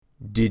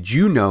Did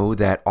you know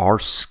that our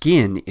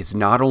skin is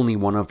not only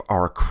one of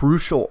our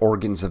crucial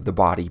organs of the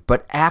body,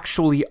 but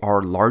actually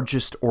our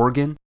largest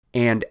organ?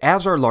 And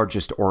as our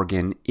largest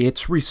organ,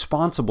 it's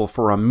responsible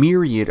for a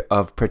myriad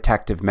of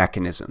protective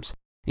mechanisms,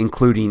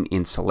 including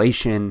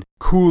insulation,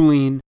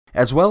 cooling,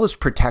 as well as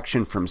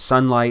protection from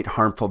sunlight,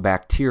 harmful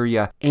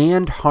bacteria,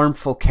 and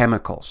harmful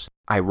chemicals.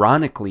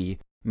 Ironically,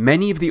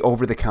 many of the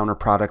over-the-counter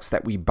products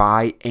that we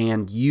buy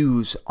and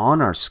use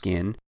on our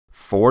skin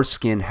for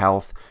skin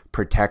health,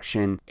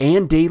 protection,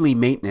 and daily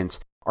maintenance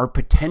are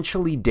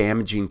potentially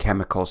damaging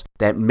chemicals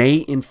that may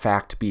in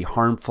fact be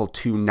harmful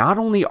to not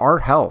only our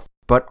health,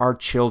 but our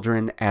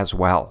children as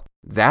well.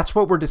 That's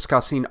what we're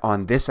discussing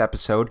on this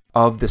episode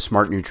of the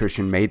Smart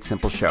Nutrition Made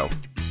Simple Show.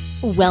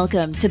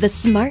 Welcome to the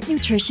Smart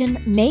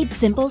Nutrition Made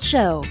Simple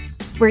Show,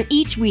 where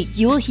each week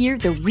you'll hear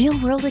the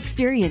real-world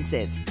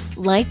experiences,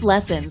 life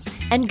lessons,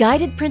 and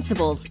guided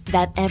principles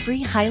that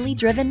every highly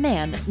driven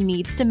man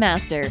needs to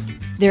master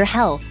their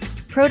health,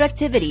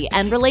 productivity,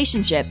 and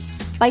relationships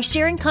by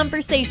sharing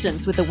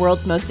conversations with the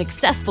world's most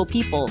successful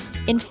people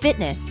in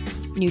fitness,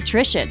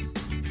 nutrition,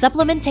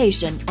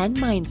 supplementation, and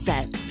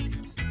mindset.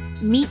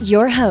 Meet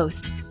your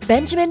host,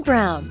 Benjamin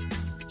Brown.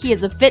 He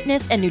is a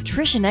fitness and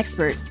nutrition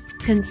expert,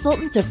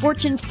 consultant to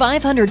Fortune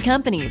 500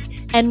 companies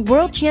and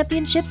world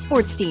championship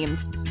sports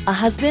teams, a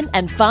husband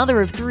and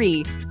father of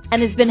 3,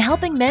 and has been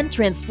helping men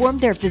transform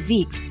their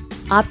physiques,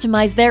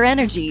 optimize their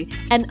energy,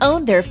 and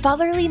own their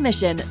fatherly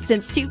mission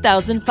since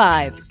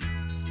 2005.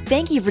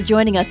 Thank you for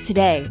joining us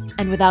today,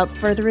 and without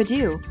further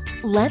ado,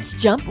 let's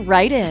jump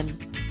right in.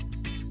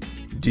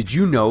 Did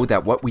you know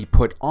that what we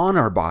put on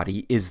our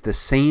body is the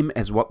same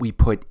as what we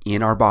put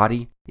in our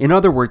body? In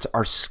other words,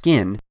 our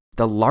skin,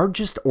 the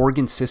largest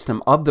organ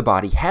system of the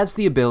body, has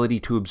the ability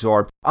to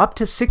absorb up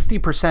to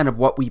 60% of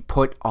what we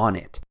put on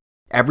it.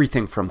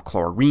 Everything from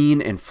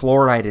chlorine and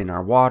fluoride in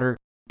our water,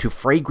 to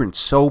fragrant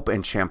soap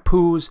and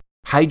shampoos,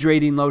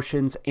 hydrating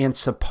lotions, and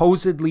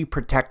supposedly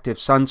protective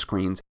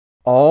sunscreens,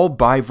 all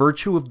by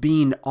virtue of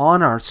being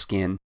on our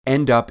skin,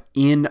 end up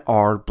in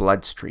our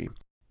bloodstream.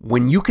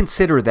 When you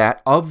consider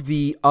that of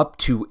the up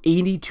to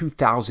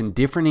 82,000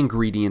 different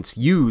ingredients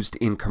used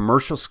in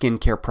commercial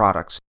skincare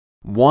products,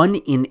 1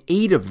 in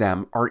 8 of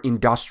them are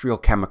industrial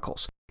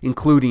chemicals,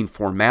 including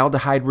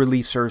formaldehyde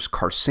releasers,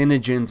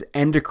 carcinogens,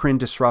 endocrine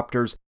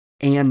disruptors,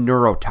 and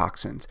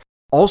neurotoxins.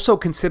 Also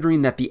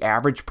considering that the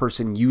average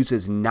person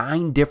uses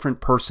 9 different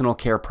personal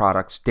care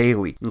products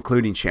daily,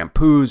 including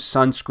shampoos,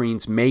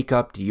 sunscreens,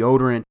 makeup,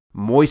 deodorant,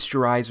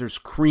 moisturizers,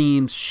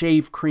 creams,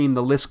 shave cream,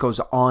 the list goes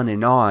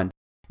on,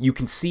 you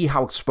can see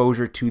how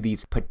exposure to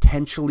these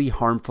potentially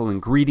harmful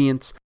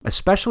ingredients,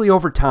 especially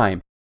over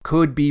time,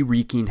 could be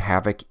wreaking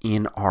havoc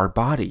in our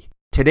body.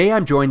 Today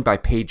I'm joined by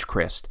Paige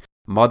Crist,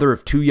 mother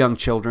of 2 young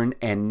children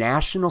and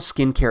national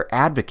skincare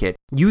advocate,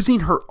 using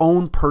her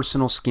own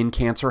personal skin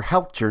cancer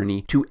health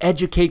journey to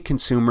educate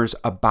consumers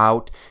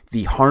about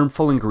the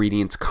harmful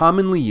ingredients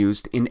commonly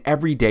used in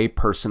everyday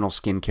personal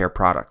skincare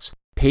products.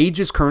 Paige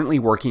is currently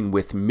working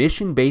with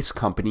mission-based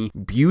company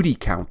Beauty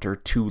Counter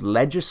to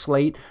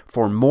legislate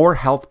for more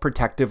health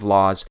protective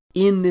laws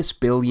in this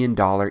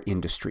billion-dollar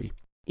industry.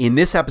 In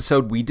this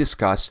episode, we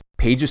discuss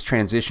Paige's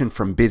transition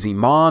from busy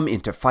mom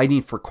into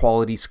fighting for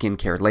quality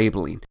skincare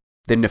labeling,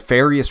 the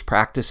nefarious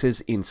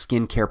practices in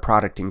skincare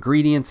product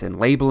ingredients and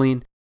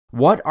labeling,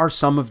 what are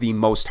some of the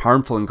most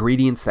harmful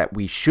ingredients that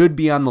we should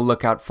be on the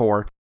lookout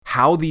for,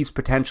 how these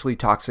potentially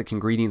toxic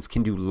ingredients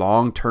can do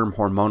long-term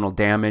hormonal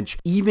damage,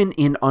 even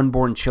in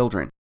unborn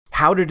children,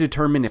 how to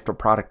determine if a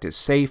product is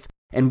safe,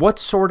 and what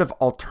sort of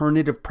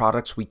alternative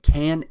products we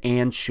can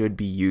and should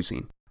be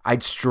using.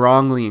 I'd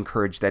strongly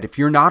encourage that if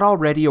you're not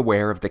already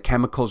aware of the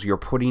chemicals you're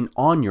putting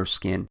on your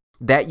skin,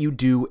 that you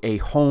do a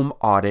home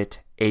audit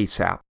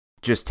ASAP.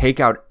 Just take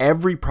out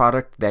every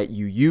product that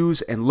you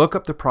use and look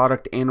up the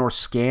product and or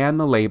scan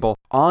the label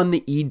on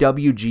the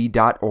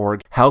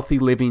EWG.org Healthy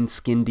Living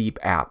Skin Deep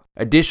app.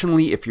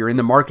 Additionally, if you're in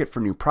the market for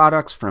new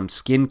products from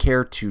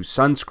skincare to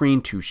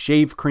sunscreen to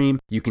shave cream,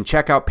 you can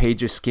check out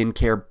Paige's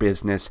skincare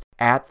business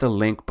at the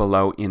link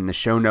below in the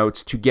show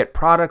notes to get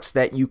products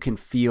that you can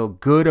feel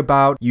good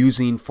about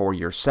using for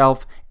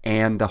yourself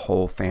and the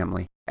whole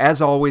family.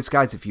 As always,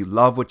 guys, if you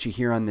love what you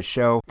hear on the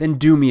show, then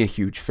do me a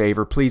huge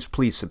favor. Please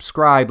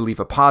subscribe, leave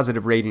a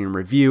positive rating and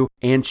review,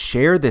 and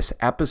share this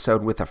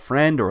episode with a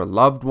friend or a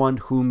loved one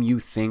whom you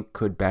think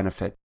could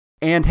benefit.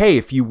 And hey,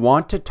 if you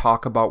want to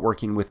talk about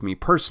working with me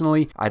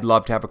personally, I'd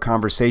love to have a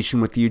conversation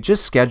with you.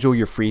 Just schedule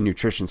your free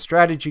nutrition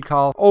strategy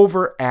call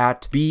over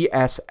at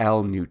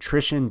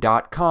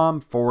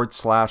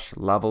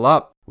bslnutrition.com/level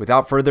up.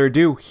 Without further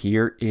ado,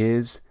 here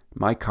is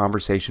my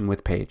conversation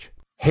with Paige.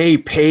 Hey,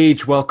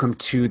 Paige, welcome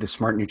to the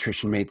Smart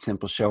Nutrition Made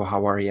Simple Show.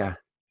 How are you?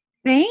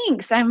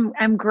 Thanks. I'm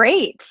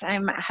great.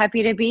 I'm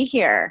happy to be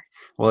here.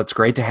 Well, it's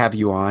great to have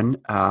you on,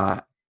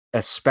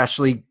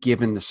 especially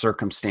given the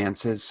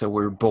circumstances. So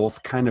we're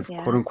both kind of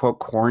quote unquote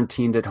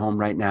quarantined at home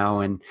right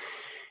now. And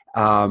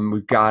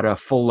we've got a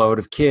full load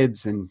of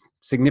kids and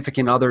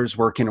significant others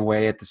working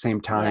away at the same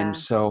time. Yeah.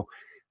 So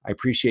I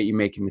appreciate you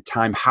making the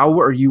time.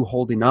 How are you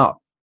holding up?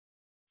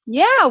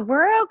 Yeah,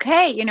 we're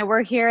okay.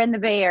 We're here in the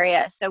Bay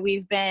Area, so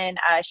we've been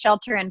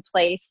shelter in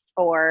place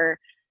for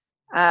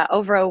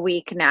over a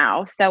week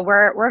now. So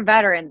we're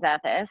veterans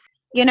at this.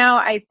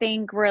 I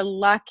think we're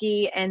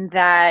lucky in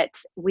that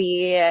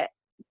we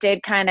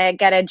did kind of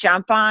get a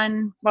jump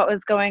on what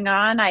was going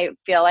on. I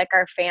feel like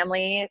our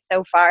family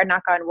so far,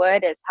 knock on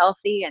wood, is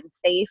healthy and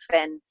safe,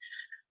 and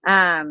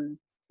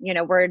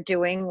we're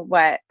doing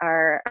what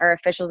our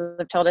officials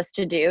have told us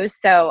to do.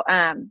 So,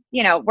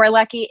 we're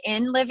lucky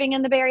in living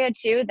in the Bay Area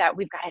too, that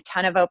we've got a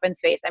ton of open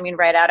space. I mean,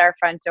 right out our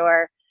front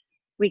door,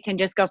 we can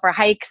just go for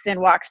hikes and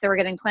walks. So we're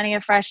getting plenty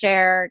of fresh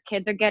air.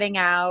 Kids are getting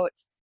out.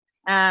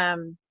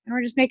 And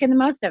we're just making the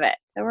most of it.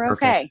 So we're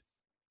Perfect. okay.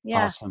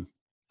 Yeah. Awesome.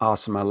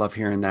 Awesome. I love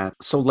hearing that.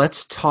 So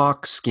let's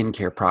talk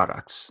skincare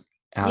products,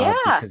 Yeah.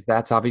 because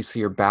that's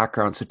obviously your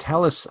background. So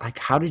tell us, like,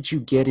 how did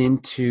you get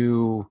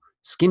into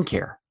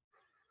skincare?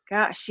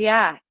 Gosh.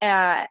 Yeah.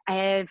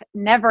 I've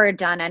never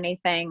done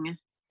anything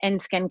in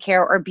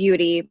skincare or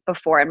beauty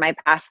before in my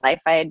past life.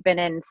 I had been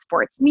in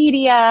sports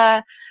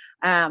media.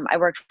 I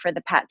worked for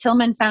the Pat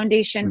Tillman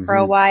Foundation for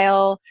a Hmm.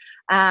 while.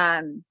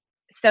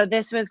 So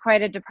this was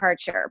quite a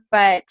departure,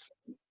 but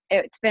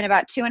it's been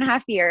about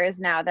 2.5 years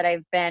now that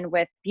I've been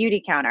with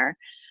Beauty Counter.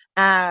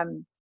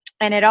 Um,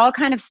 and it all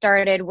kind of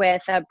started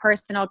with a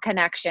personal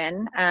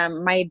connection.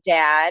 My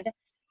dad,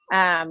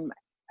 um,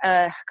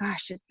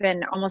 gosh, it's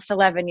been almost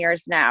 11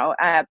 years now,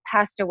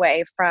 passed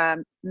away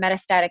from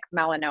metastatic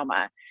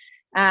melanoma.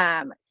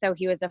 So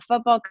he was a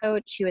football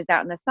coach. He was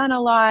out in the sun a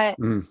lot.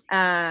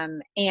 Mm.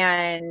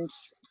 And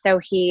so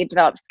he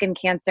developed skin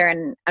cancer.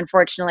 And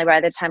unfortunately,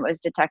 by the time it was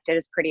detected, it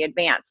was pretty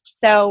advanced.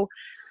 So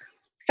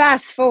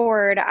fast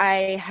forward,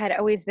 I had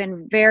always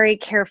been very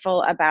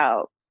careful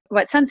about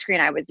what sunscreen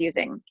I was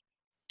using,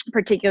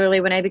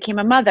 particularly when I became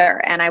a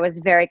mother. And I was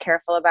very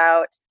careful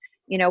about,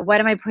 what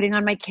am I putting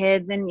on my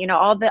kids, and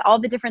all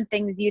the different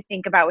things you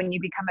think about when you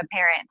become a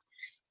parent.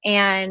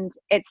 And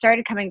it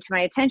started coming to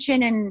my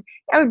attention, and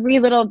I would read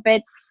little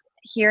bits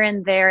here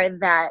and there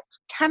that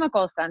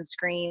chemical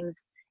sunscreens,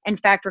 in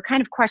fact, were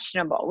kind of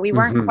questionable. We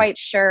weren't Hmm. quite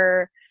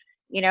sure.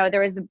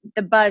 There was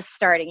the buzz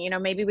starting,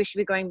 maybe we should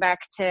be going back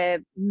to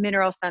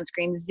mineral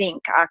sunscreen,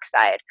 zinc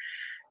oxide.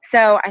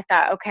 So I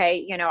thought,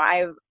 okay,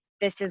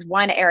 this is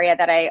one area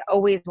that I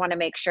always want to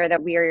make sure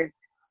that we're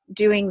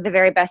doing the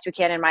very best we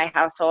can in my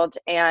household.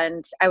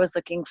 And I was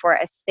looking for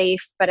a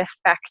safe but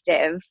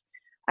effective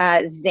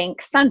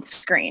zinc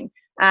sunscreen.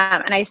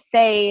 And I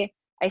say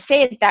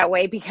it that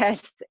way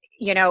because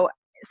you know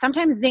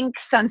sometimes zinc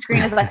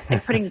sunscreen is like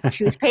putting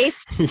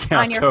toothpaste Yeah,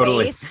 on your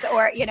totally. face,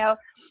 or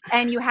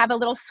and you have a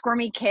little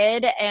squirmy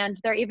kid, and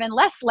they're even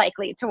less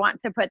likely to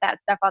want to put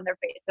that stuff on their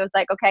face. So it's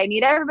like, okay, I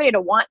need everybody to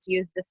want to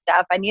use this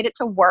stuff. I need it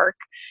to work.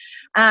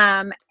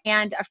 And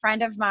a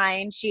friend of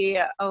mine, she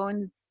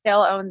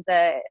still owns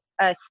a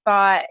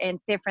spa in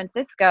San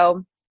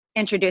Francisco,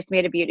 introduced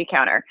me to Beauty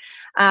Counter.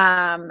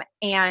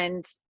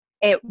 And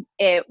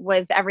it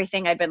was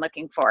everything I'd been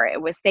looking for.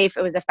 It was safe,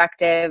 it was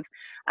effective.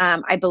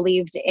 I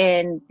believed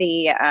in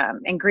the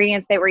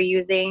ingredients they were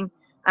using,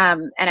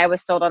 and I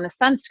was sold on the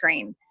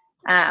sunscreen.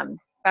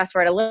 Fast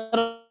forward a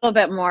little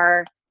bit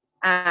more,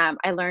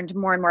 I learned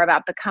more and more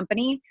about the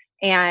company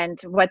and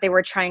what they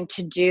were trying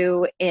to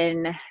do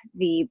in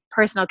the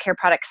personal care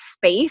product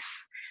space.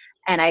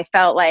 And I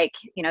felt like,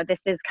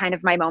 this is kind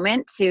of my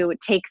moment to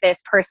take this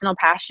personal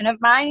passion of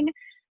mine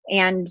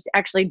and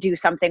actually do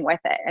something with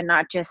it and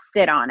not just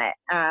sit on it.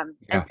 And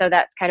Yeah. so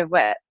that's kind of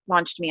what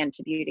launched me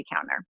into Beauty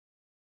Counter.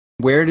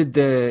 Where did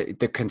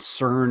the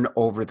concern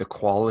over the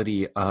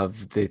quality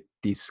of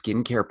these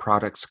skincare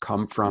products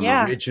come from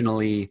Yeah.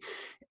 originally?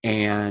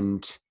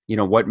 And,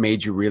 what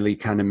made you really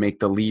kind of make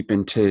the leap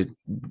into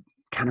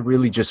kind of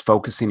really just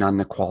focusing on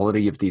the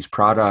quality of these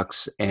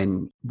products?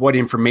 And what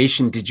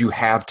information did you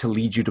have to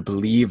lead you to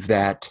believe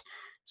that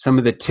some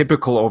of the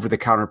typical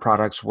over-the-counter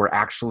products were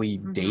actually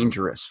hmm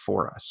dangerous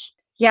for us?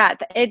 Yeah,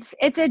 it's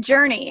a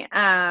journey.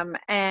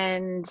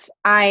 And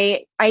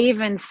I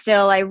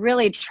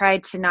really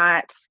tried to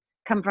not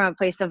come from a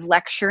place of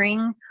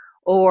lecturing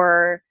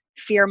or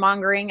fear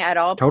mongering at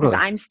all, because Totally.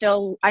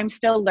 I'm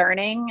still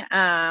learning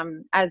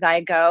as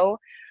I go.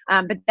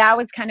 But that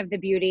was kind of the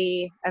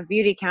beauty of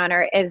Beauty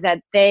Counter, is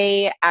that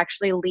they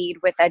actually lead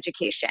with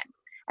education.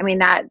 I mean,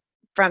 that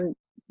from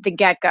the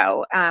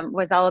get-go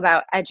was all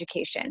about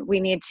education. We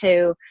need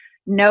to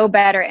know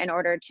better in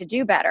order to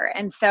do better.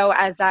 And so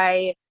as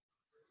I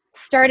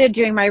started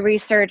doing my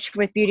research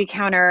with Beauty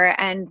Counter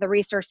and the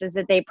resources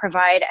that they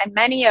provide, and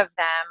many of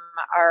them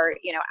are,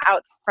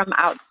 out from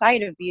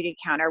outside of Beauty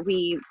Counter.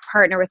 We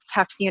partner with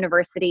Tufts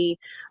University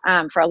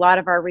for a lot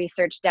of our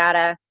research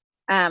data,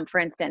 for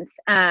instance.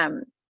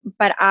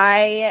 But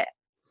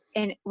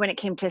when it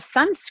came to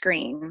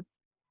sunscreen,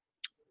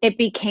 it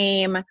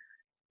became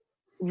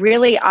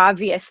really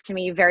obvious to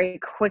me very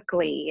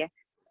quickly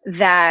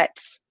that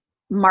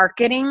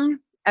marketing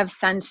of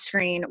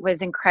sunscreen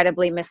was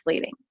incredibly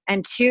misleading.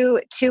 And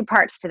two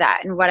parts to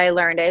that. And what I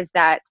learned is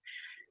that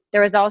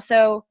there was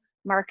also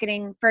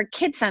marketing for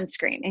kid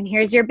sunscreen. And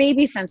here's your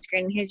baby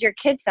sunscreen. And here's your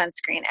kid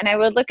sunscreen. And I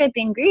would look at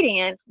the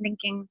ingredients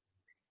thinking,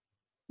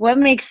 what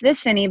makes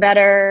this any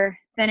better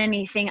than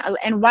anything?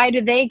 And why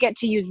do they get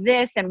to use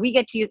this and we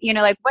get to use,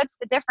 like, what's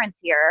the difference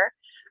here?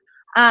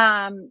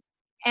 And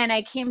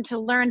I came to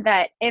learn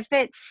that if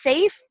it's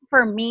safe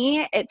for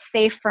me, it's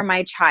safe for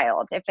my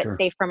child. If it's Sure.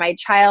 safe for my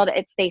child,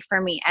 it's safe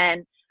for me.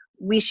 And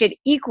we should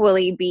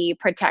equally be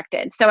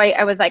protected. So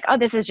I was like, oh,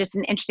 this is just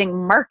an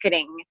interesting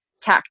marketing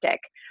tactic.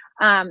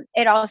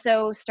 It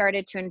also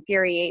started to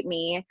infuriate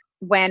me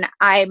when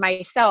I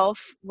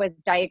myself was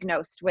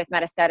diagnosed with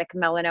metastatic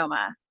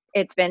melanoma.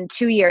 It's been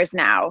 2 years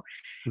now.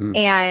 Mm.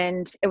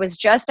 And it was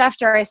just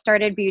after I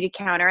started Beauty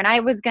Counter, and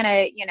I was going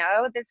to,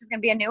 this is going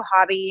to be a new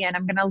hobby and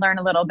I'm going to learn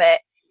a little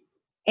bit.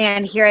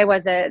 And here I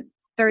was, a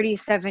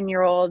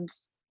 37-year-old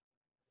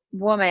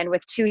woman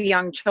with 2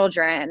 young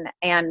children,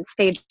 and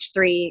stage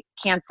 3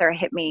 cancer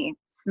hit me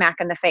smack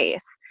in the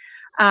face.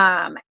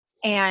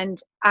 And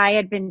I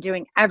had been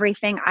doing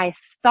everything I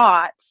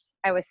thought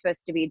I was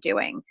supposed to be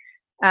doing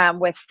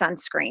with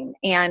sunscreen.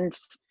 And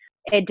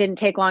it didn't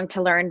take long to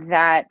learn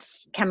that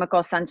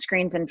chemical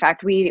sunscreens, in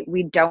fact, we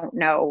don't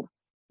know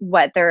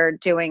what they're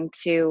doing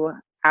to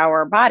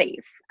our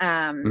bodies.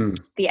 The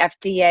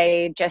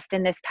FDA just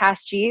in this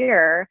past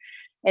year,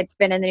 it's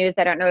been in the news,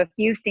 I don't know if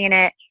you've seen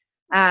it,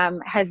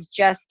 has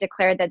just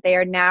declared that they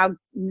are now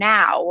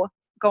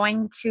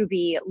going to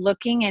be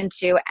looking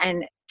into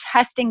and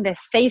testing the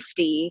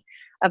safety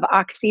of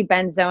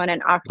oxybenzone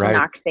and Right.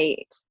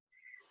 octinoxate.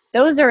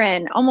 Those are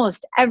in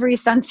almost every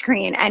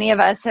sunscreen any of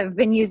us have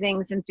been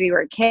using since we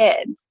were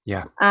kids.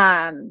 Yeah.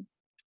 And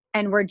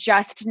we're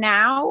just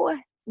now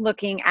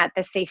looking at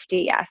the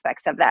safety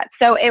aspects of that.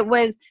 So it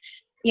was,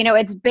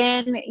 it's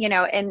been,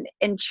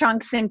 in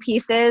chunks and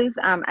pieces.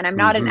 And I'm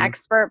not an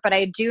expert, but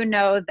I do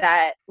know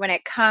that when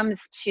it comes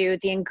to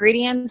the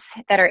ingredients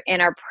that are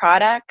in our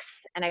products,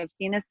 and I've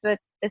seen this with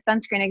the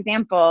sunscreen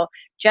example,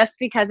 just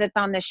because it's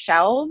on the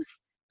shelves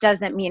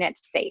doesn't mean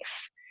it's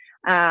safe.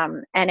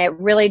 And it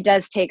really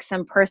does take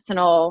some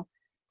personal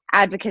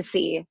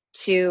advocacy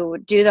to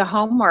do the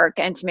homework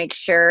and to make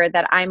sure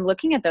that I'm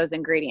looking at those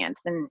ingredients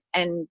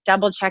and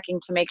double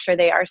checking to make sure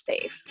they are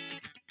safe.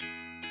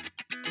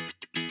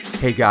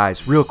 Hey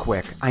guys, real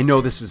quick, I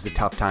know this is a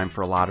tough time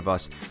for a lot of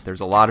us.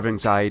 There's a lot of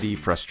anxiety,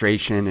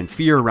 frustration, and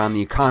fear around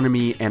the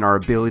economy and our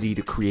ability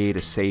to create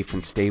a safe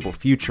and stable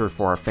future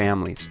for our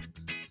families.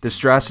 The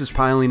stress is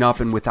piling up,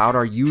 and without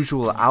our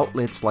usual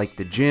outlets like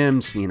the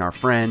gym, seeing our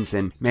friends,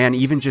 and man,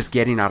 even just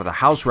getting out of the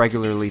house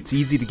regularly, it's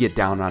easy to get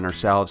down on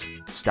ourselves,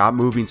 stop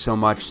moving so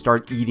much,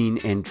 start eating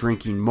and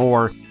drinking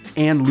more,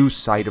 and lose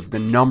sight of the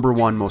number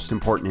one most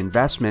important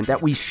investment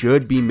that we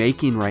should be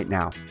making right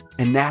now,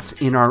 and that's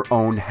in our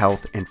own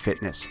health and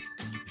fitness.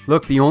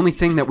 Look, the only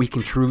thing that we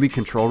can truly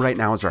control right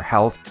now is our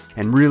health,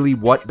 and really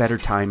what better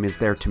time is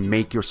there to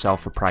make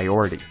yourself a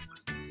priority?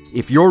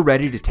 If you're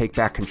ready to take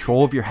back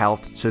control of your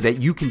health so that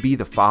you can be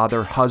the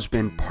father,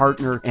 husband,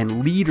 partner,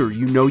 and leader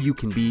you know you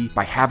can be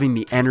by having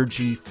the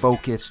energy,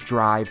 focus,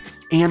 drive,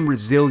 and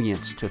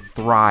resilience to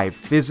thrive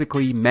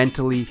physically,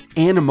 mentally,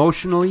 and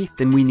emotionally,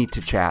 then we need to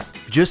chat.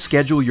 Just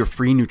schedule your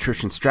free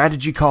nutrition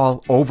strategy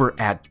call over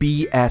at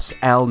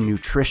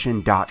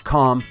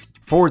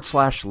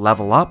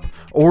bslnutrition.com/level up,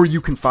 or you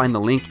can find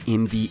the link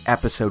in the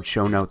episode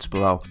show notes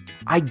below.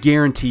 I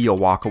guarantee you'll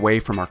walk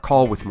away from our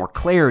call with more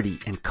clarity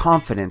and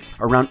confidence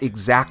around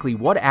exactly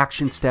what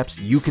action steps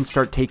you can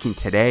start taking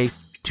today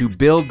to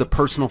build the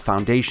personal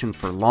foundation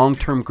for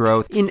long-term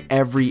growth in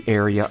every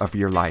area of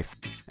your life.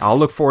 I'll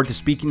look forward to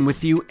speaking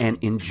with you, and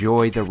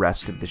enjoy the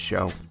rest of the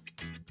show.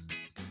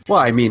 Well,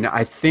 I mean,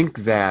 I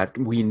think that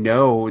we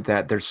know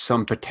that there's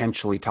some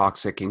potentially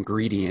toxic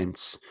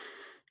ingredients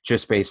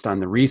just based on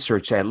the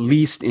research, at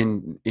least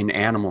in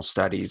animal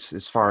studies,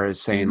 as far as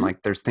saying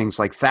like there's things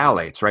like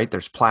phthalates, right?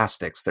 There's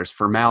plastics, there's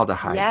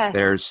formaldehydes, Yes.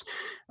 there's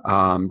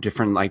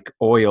different like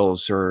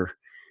oils or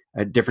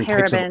different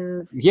types of,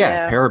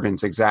 Parabens.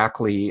 parabens,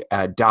 exactly,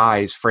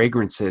 dyes,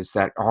 fragrances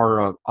that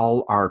are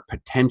all are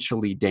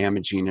potentially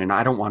damaging. And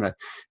I don't want to,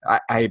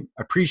 I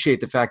appreciate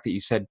the fact that you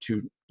said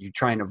you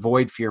try and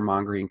avoid fear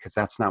mongering, because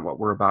that's not what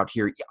we're about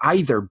here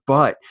either,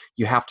 but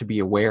you have to be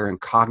aware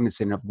and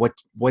cognizant of what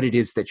it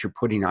is that you're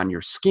putting on your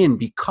skin,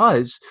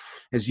 because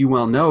as you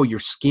well know, your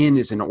skin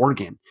is an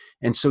organ.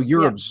 And so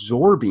you're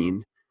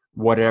absorbing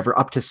whatever,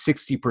 up to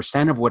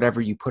 60% of whatever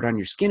you put on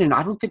your skin. And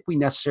I don't think we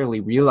necessarily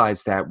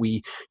realize that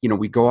we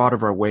go out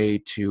of our way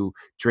to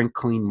drink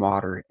clean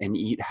water and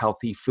eat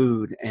healthy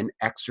food and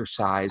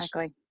exercise.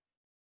 Exactly.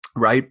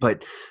 Right.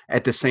 But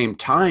at the same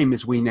time,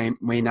 as we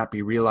may not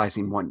be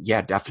realizing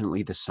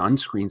definitely the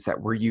sunscreens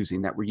that we're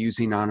using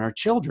on our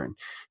children,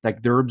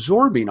 like they're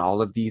absorbing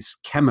all of these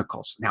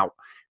chemicals. Now,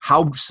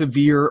 how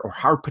severe or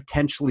how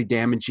potentially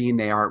damaging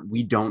they are,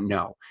 we don't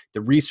know.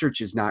 The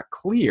research is not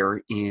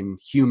clear in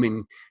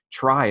human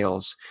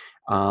trials,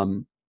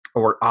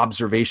 or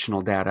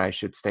observational data, I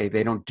should say.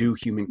 They don't do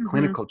human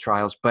clinical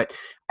trials, but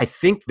I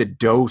think the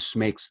dose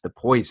makes the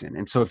poison.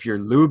 And so if you're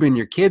lubing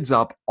your kids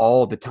up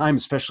all the time,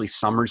 especially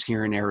summers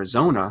here in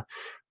Arizona,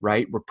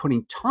 right, we're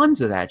putting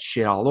tons of that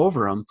shit all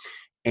over them.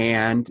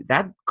 And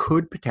that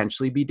could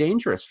potentially be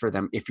dangerous for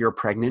them if you're a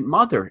pregnant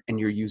mother and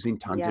you're using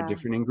tons of Yeah.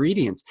 different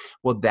ingredients.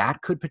 Well,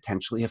 that could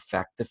potentially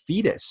affect the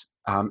fetus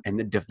and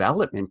the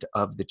development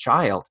of the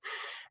child.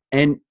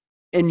 And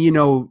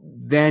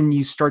then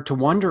you start to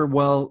wonder,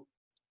 well,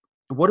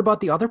 what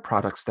about the other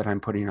products that I'm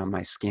putting on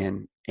my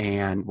skin?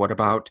 And what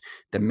about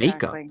the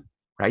makeup, Exactly.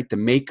 right? The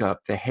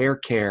makeup, the hair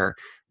care,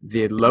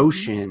 the Hmm.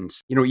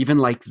 lotions, even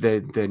like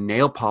the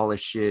nail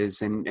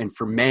polishes and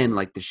for men,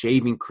 like the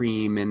shaving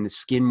cream and the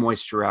skin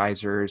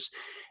moisturizers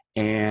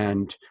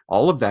and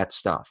all of that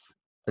stuff.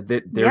 Yeah.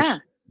 There's,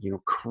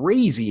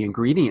 crazy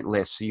ingredient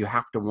lists. So you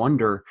have to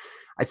wonder.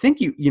 I think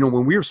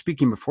when we were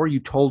speaking before, you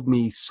told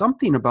me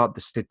something about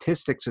the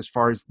statistics as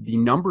far as the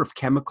number of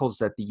chemicals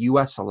that the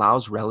US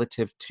allows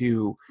relative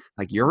to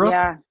like Europe.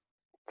 Yeah.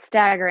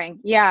 Staggering.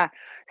 Yeah.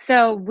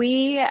 So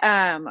we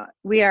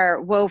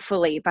are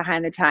woefully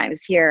behind the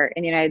times here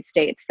in the United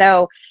States.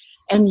 So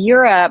in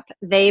Europe,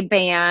 they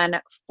ban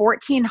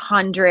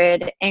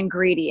 1,400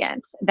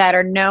 ingredients that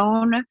are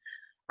known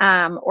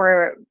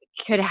or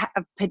could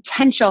have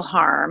potential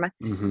harm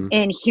Hmm.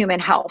 in human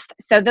health.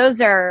 So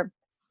those are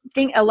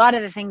a lot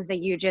of the things that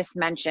you just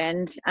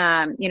mentioned.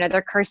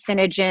 They're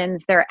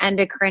carcinogens, they're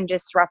endocrine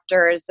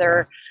disruptors, Yeah.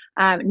 they're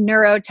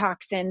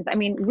neurotoxins. I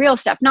mean, real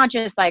stuff, not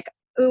just like,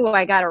 ooh,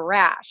 I got a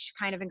rash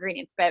kind of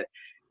ingredients, but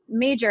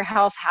major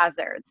health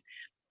hazards.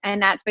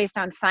 And that's based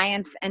on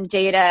science and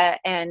data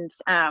and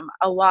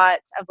a lot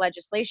of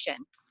legislation.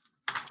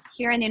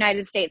 Here in the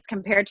United States,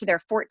 compared to their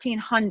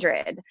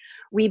 1,400,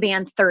 we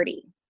ban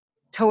 30, Yeah.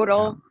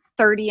 total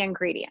 30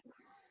 ingredients.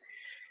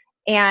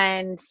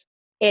 And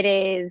it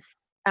is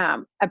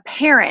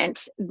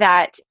apparent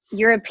that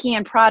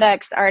European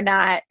products are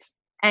not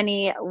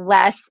any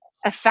less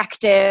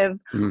effective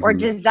or Hmm.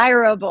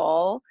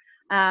 desirable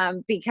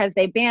because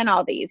they ban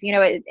all these.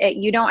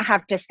 You don't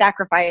have to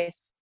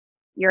sacrifice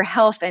your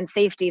health and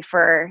safety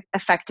for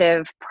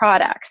effective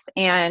products.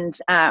 And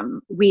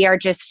we are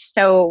just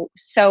so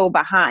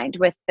behind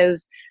with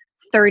those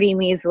 30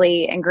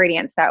 measly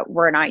ingredients that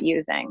we're not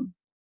using.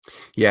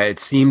 Yeah, it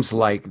seems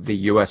like the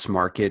US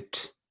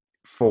market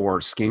for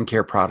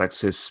skincare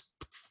products is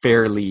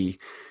fairly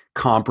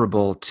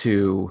comparable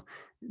to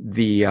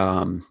the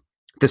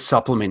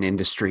supplement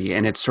industry,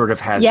 and it sort of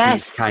has these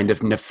Yes. kind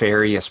of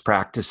nefarious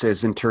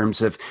practices in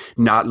terms of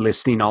not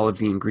listing all of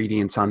the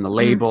ingredients on the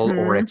label,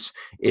 or Hmm.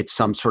 it's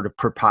some sort of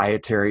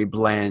proprietary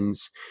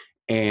blends,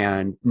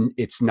 and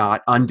it's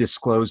not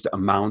undisclosed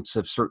amounts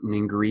of certain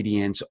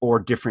ingredients or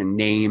different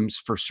names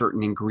for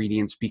certain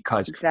ingredients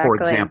because, for Exactly.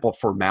 example,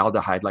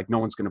 formaldehyde, like no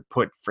one's going to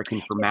put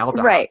freaking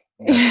formaldehyde Right.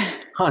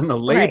 on the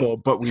Right. label,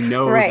 but we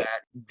know Right.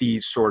 that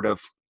these sort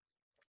of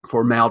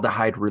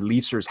formaldehyde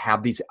releasers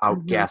have these Hmm.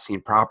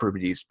 outgassing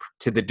properties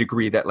to the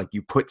degree that like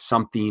you put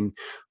something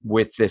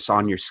with this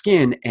on your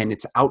skin and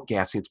it's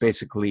outgassing. It's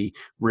basically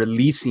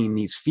releasing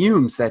these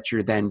fumes that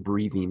you're then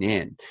breathing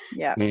in.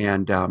 Yeah.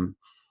 And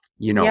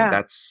Yeah.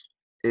 that's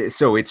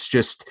so it's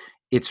just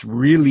it's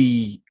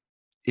really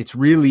it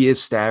really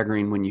is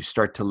staggering when you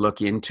start to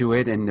look into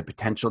it and the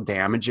potential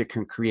damage it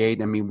can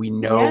create. I mean, we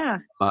know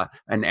Yeah.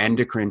 an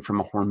endocrine from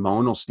a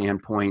hormonal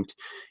standpoint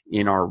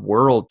in our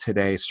world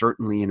today,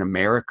 certainly in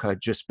America,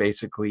 just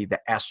basically the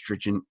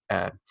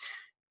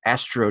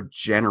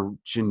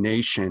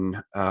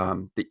estrogenation,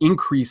 the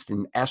increase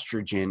in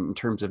estrogen in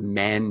terms of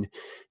men,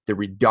 the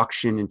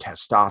reduction in Hmm.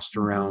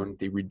 testosterone,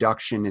 the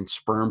reduction in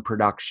sperm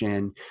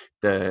production,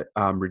 the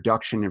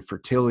reduction in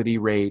fertility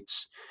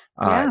rates.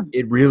 Yeah.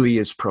 It really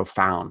is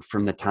profound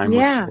from the time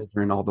we're Yeah.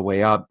 children all the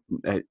way up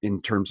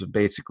in terms of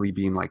basically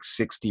being like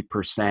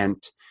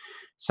 60%,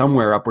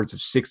 somewhere upwards of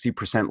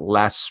 60%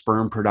 less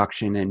sperm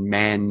production in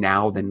men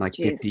now than like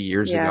Jeez. 50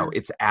 years ago. Yeah.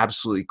 It's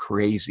absolutely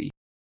crazy.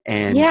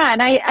 And Yeah,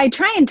 and I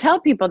try and tell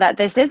people that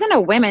this isn't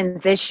a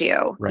women's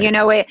issue.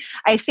 right.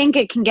 I think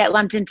it can get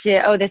lumped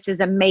into, oh, this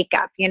is a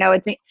makeup,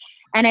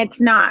 and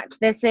it's not.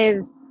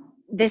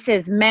 This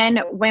is men,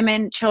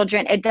 women,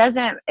 children. It does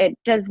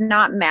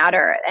not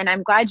matter. And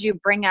I'm glad you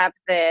bring up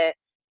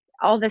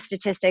all the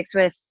statistics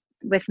with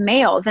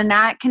males, and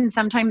that can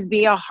sometimes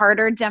be a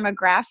harder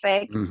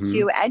demographic Hmm.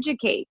 to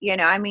educate.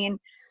 I mean,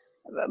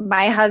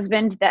 my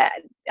husband, that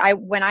I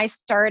when I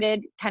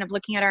started kind of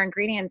looking at our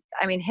ingredients,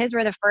 I mean, his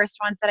were the first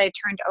ones that I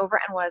turned over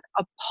and was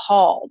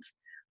appalled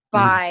Mm.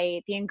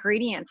 by the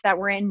ingredients that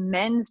were in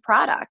men's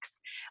products.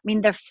 I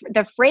mean,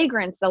 the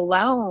fragrance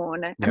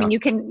alone. I Yeah. mean, you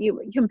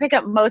can pick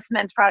up most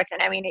men's products,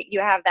 and I mean, you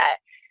have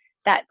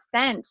that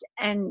scent.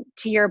 And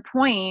to your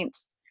point,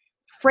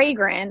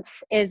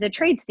 fragrance is a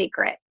trade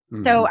secret.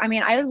 So, Hmm. I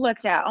mean, I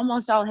looked at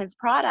almost all his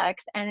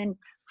products, and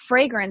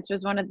fragrance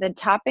was one of the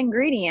top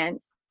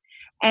ingredients,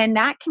 and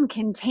that can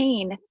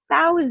contain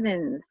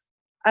thousands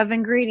of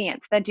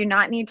ingredients that do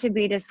not need to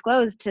be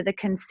disclosed to the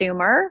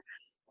consumer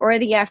or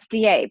the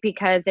FDA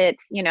because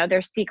it's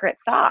their secret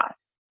sauce.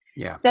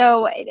 Yeah.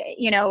 So,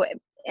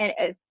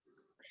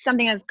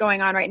 something that's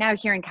going on right now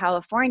here in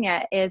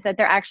California is that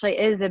there actually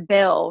is a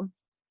bill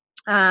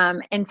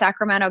in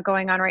Sacramento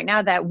going on right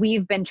now that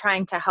we've been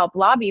trying to help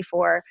lobby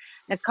for.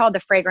 And it's called the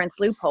Fragrance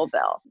Loophole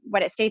Bill.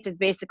 What it states is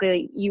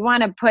basically, you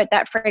want to put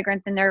that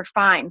fragrance in there,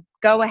 fine,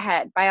 go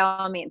ahead, by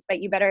all means, but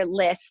you better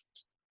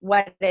list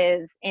what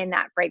is in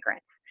that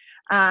fragrance.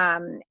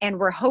 And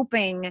we're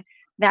hoping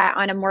that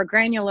on a more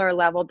granular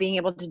level, being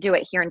able to do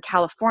it here in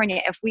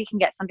California, if we can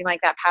get something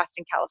like that passed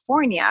in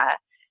California,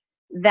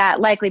 that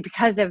likely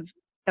because of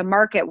the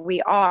market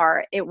we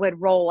are, it would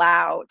roll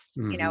out,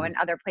 you know, in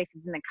other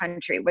places in the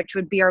country, which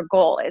would be our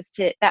goal, is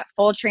to that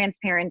full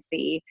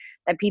transparency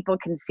that people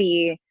can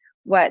see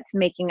what's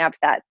making up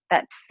that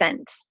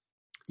scent.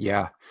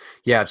 Yeah.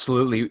 Yeah,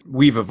 absolutely.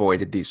 We've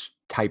avoided these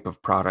type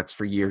of products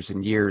for years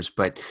and years,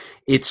 but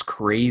it's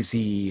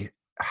crazy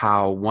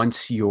how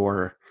once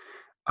you're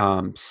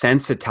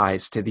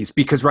sensitized to these,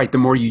 because the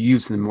more you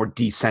use them, the more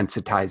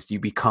desensitized you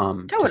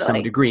become to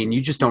some degree, and you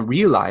just don't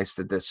realize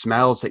that the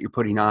smells that you're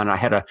putting on. I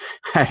had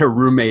a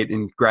roommate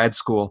in grad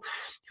school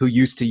who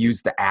used to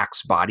use the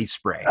Axe body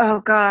spray. Oh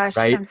gosh,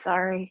 right? I'm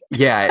sorry.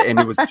 Yeah, and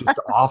it was just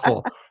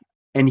awful,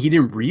 and he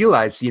didn't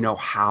realize,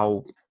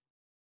 how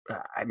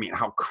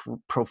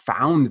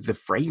profound the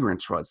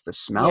fragrance was, the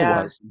smell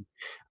was.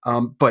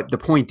 But the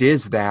point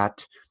is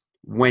that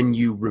when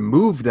you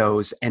remove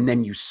those and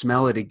then you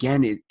smell it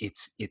again,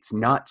 it's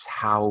nuts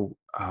how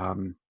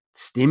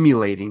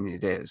stimulating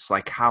it is,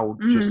 like how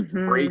just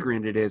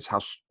fragrant it is,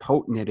 how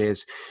potent it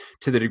is,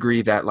 to the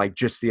degree that, like,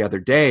 just the other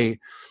day,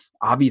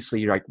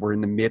 obviously, like, we're in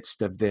the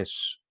midst of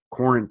this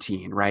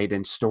quarantine, right?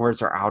 And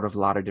stores are out of a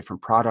lot of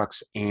different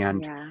products.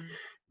 And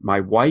my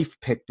wife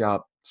picked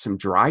up some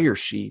dryer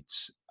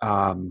sheets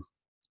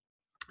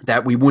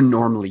that we wouldn't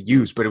normally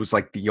use, but it was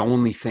like the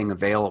only thing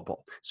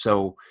available.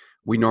 So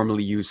we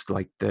normally use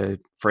like the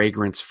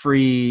fragrance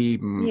free,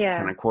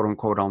 kind of quote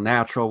unquote all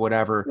natural,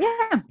 whatever.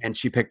 And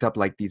she picked up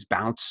like these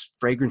Bounce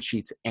fragrance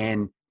sheets,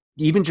 and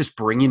even just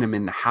bringing them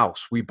in the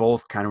house, we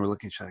both kind of were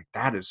looking at each other like,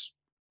 that is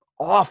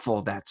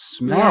awful, that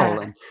smell.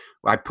 And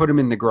I put them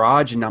in the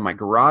garage, and now my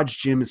garage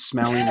gym is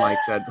smelling like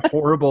that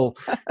horrible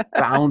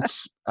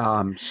Bounce.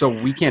 So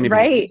we can't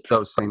even use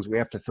those things. We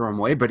have to throw them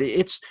away. But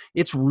it's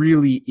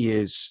really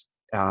is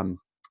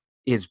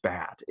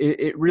bad.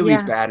 It really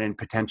is bad and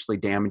potentially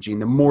damaging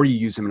the more you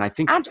use them. And I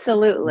think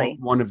absolutely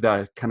one of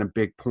the kind of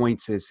big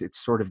points is it's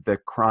sort of the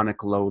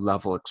chronic low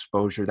level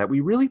exposure that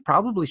we really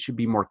probably should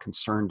be more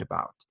concerned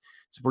about.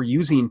 So if we're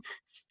using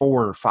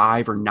 4 or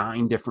 5 or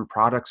 9 different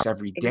products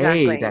every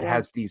day that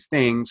has these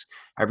things,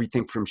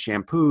 everything from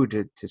shampoo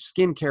to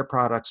skincare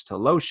products to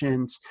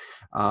lotions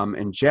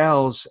and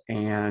gels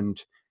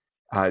and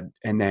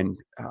then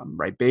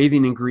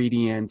bathing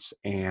ingredients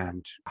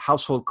and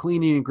household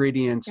cleaning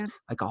ingredients,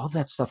 like all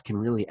that stuff can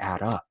really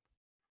add up.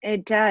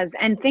 It does.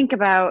 And think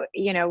about,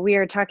 we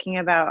were talking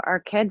about our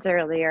kids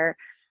earlier.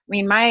 I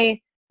mean,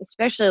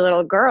 especially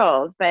little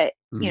girls, but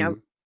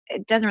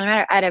it doesn't really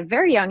matter. At a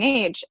very young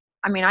age,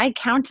 I mean, I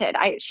counted,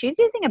 she's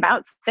using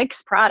about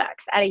 6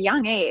 products at a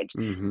young age,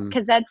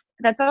 because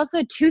that's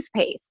also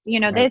toothpaste.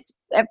 This,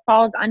 it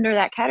falls under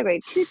that category: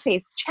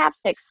 toothpaste,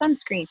 chapstick,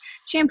 sunscreen,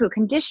 shampoo,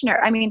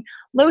 conditioner. I mean,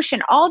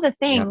 lotion, all the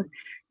things.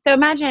 So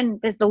imagine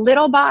this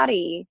little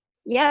body.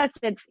 Yes,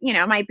 it's,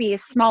 it might be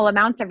small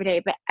amounts every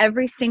day, but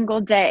every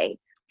single day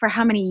for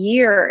how many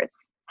years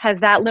has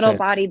that little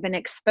body been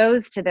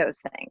exposed to those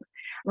things?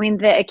 I mean,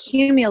 the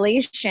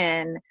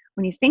accumulation,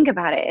 when you think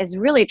about it, is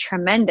really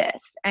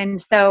tremendous.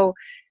 And so,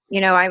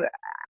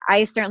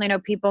 I certainly know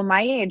people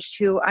my age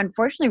who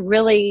unfortunately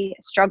really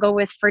struggle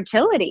with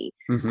fertility.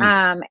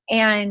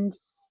 And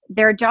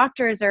their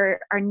doctors are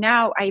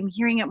now, I'm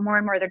hearing it more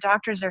and more, their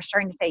doctors are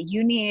starting to say,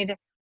 you need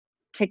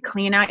to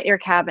clean out your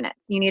cabinets.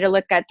 You need to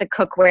look at the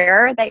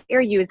cookware that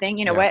you're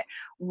using.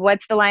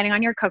 What's the lining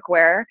on your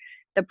cookware,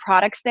 the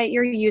products that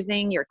you're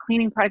using, your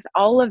cleaning products,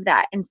 all of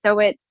that. And so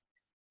it's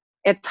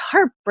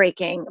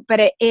heartbreaking,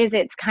 but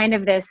it's kind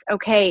of this,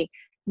 okay,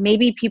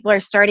 maybe people are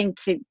starting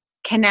to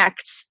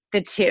connect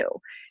the two,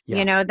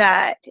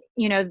 that,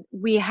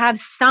 we have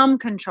some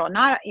control,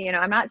 not,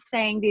 I'm not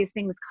saying these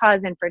things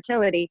cause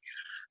infertility,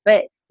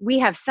 but we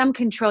have some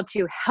control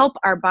to help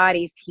our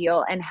bodies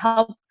heal and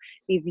help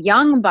these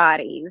young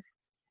bodies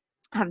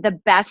have the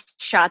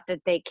best shot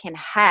that they can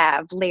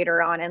have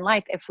later on in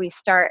life if we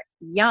start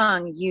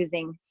young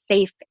using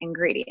safe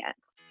ingredients.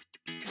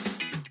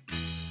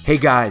 Hey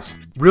guys,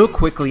 real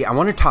quickly, I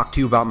want to talk to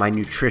you about my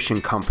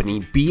nutrition company,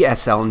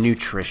 BSL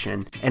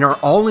Nutrition, and our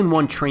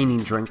all-in-one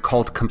training drink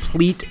called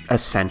Complete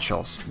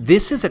Essentials.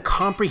 This is a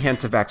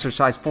comprehensive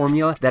exercise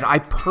formula that I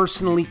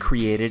personally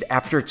created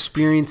after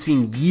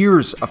experiencing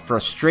years of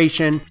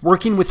frustration,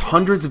 working with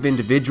hundreds of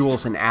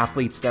individuals and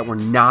athletes that were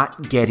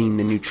not getting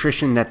the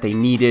nutrition that they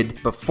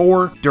needed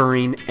before,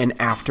 during, and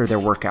after their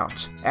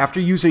workouts. After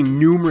using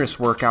numerous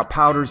workout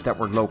powders that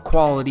were low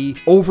quality,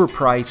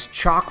 overpriced,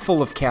 chock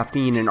full of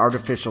caffeine and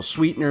artificial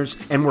sweeteners,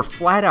 and were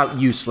flat out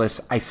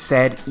useless, I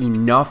said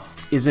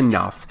enough is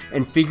enough.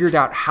 and figured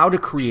out how to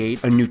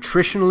create a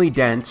nutritionally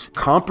dense,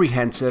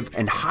 comprehensive,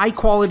 and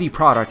high-quality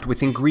product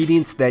with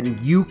ingredients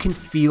that you can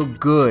feel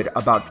good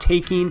about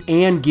taking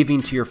and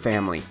giving to your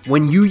family.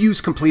 When you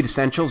use Complete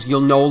Essentials,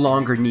 you'll no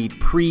longer need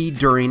pre,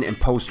 during, and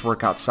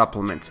post-workout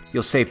supplements.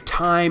 You'll save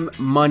time,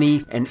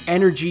 money, and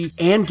energy,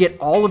 and get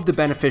all of the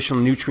beneficial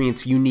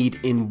nutrients you need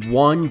in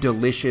one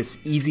delicious,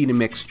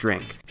 easy-to-mix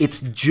drink. It's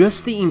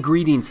just the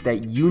ingredients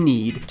that you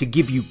need to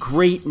give you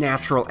great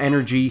natural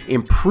energy,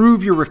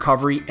 improve your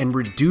recovery, and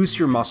reduce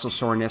your muscle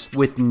soreness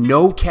with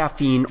no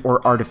caffeine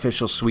or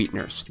artificial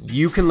sweeteners.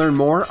 You can learn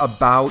more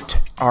about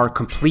our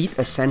Complete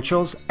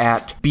Essentials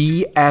at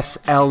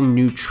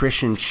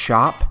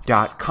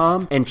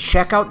bslnutritionshop.com and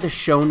check out the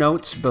show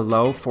notes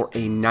below for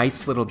a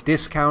nice little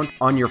discount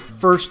on your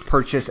first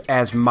purchase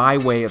as my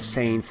way of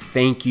saying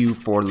thank you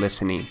for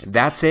listening.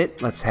 That's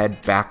it. Let's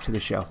head back to the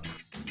show.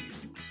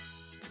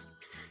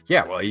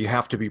 Yeah, well, you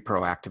have to be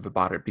proactive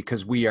about it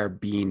because we are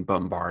being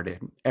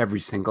bombarded every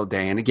single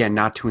day. And again,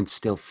 not to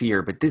instill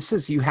fear, but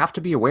you have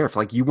to be aware if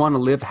you want to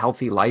live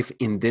healthy life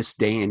in this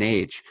day and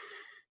age,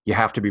 you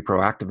have to be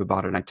proactive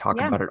about it. And I talk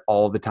about it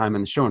all the time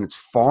on the show. And it's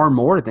far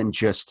more than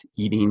just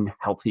eating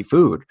healthy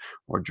food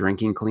or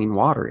drinking clean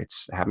water.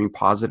 It's having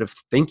positive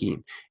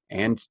thinking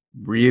and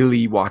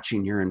really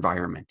watching your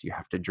environment. You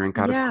have to drink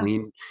out of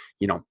clean,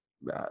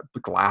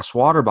 glass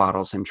water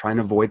bottles and trying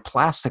to avoid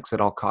plastics at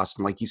all costs.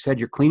 And like you said,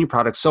 your cleaning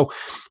products. So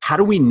how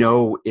do we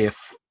know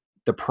if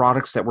the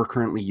products that we're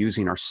currently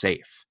using are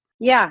safe?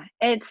 Yeah,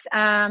 it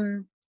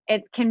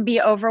can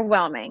be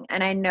overwhelming.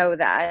 And I know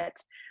that.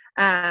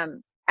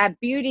 At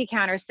Beauty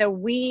Counter, so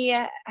we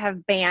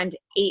have banned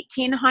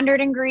 1,800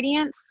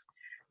 ingredients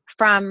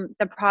from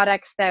the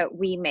products that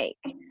we make.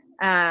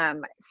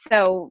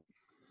 So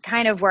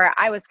kind of where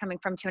I was coming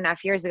from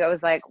 2.5 years ago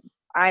was like,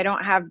 I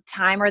don't have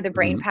time or the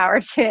brain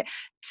power to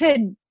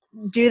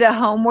do the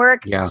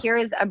homework. Yeah.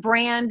 Here's a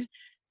brand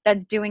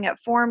that's doing it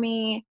for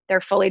me.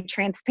 They're fully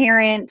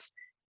transparent.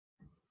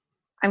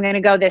 I'm going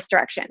to go this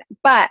direction,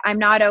 but I'm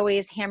not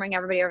always hammering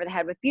everybody over the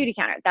head with Beauty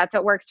Counter. That's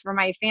what works for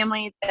my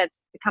family. That's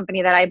the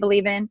company that I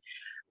believe in.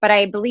 But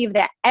I believe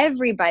that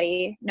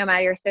everybody, no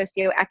matter your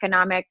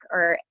socioeconomic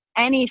or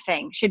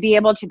anything, should be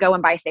able to go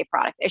and buy safe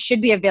products. It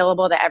should be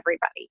available to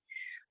everybody.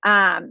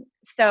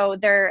 So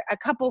there are a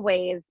couple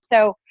ways.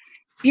 So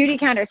Beauty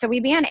Counter, so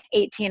we ban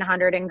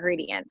 1,800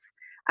 ingredients.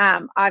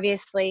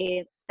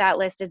 Obviously that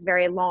list is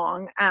very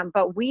long,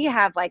 but we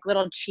have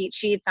little cheat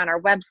sheets on our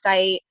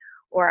website,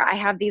 or I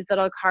have these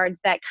little cards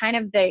that kind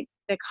of the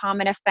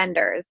common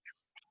offenders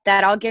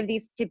that I'll give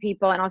these to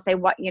people, and I'll say,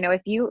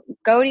 if you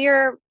go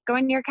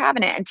in your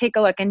cabinet and take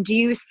a look, and do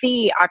you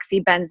see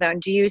oxybenzone?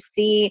 Do you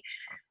see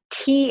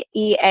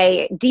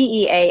TEA,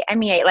 DEA,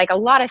 MEA? A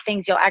lot of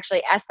things you'll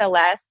actually,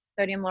 SLS,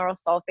 sodium lauryl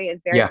sulfate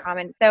is very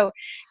common. So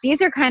these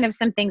are kind of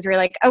some things where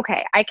you're like,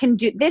 okay, I can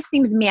do, this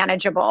seems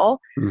manageable.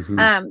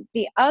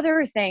 The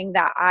other thing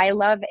that I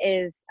love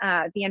is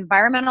the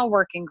Environmental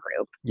Working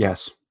Group.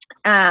 Yes.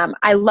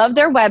 I love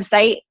their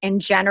website in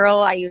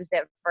general. I use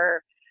it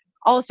for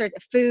all sorts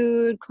of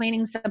food,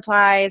 cleaning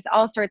supplies,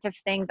 all sorts of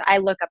things. I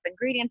look up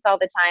ingredients all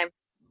the time,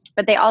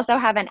 but they also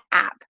have an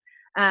app,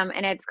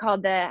 and it's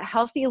called the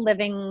Healthy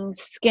Living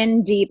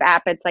Skin Deep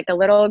app. It's like a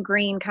little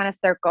green kind of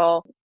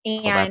circle,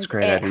 and that's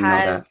great. I didn't know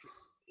that.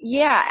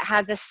 Yeah, it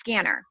has a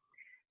scanner.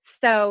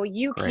 So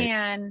you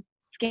can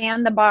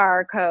scan the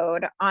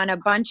barcode on a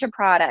bunch of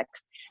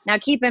products. Now,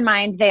 keep in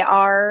mind, they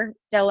are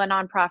still a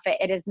nonprofit.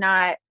 It is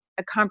not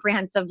a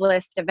comprehensive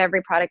list of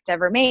every product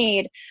ever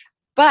made,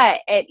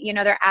 but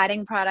they're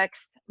adding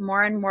products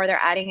more and more. They're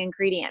adding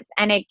ingredients,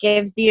 and it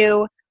gives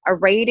you a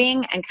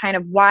rating and kind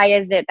of why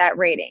is it that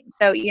rating.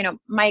 So,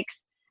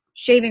 Mike's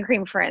shaving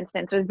cream, for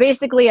instance, was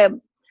basically a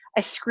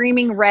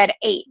screaming red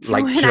 8.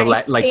 Like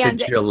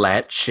the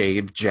Gillette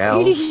shave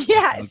gel.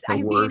 Yes. The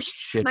worst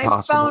shit my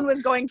possible. phone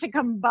was going to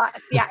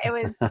combust. Yeah, it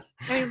was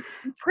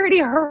pretty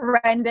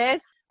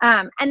horrendous.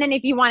 And then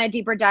if you want a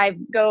deeper dive,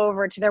 go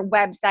over to their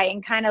website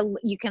and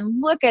you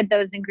can look at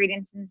those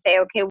ingredients and say,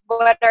 okay,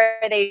 what are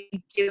they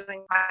doing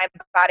to my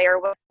body,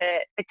 or what's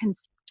the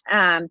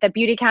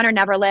Beauty Counter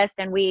Never list.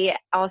 And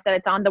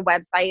it's on the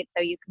website.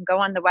 So you can go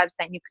on the website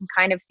and you can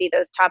kind of see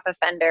those top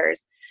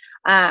offenders.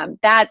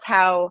 That's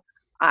how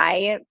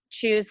I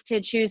choose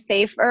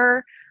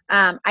safer.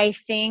 I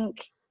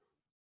think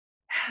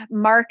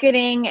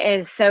marketing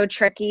is so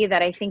tricky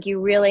that I think you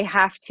really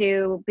have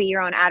to be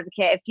your own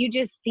advocate. If you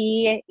just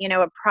see,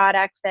 a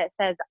product that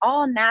says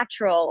all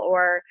natural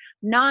or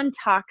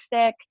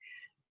non-toxic,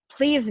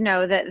 please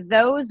know that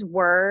those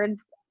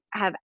words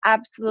have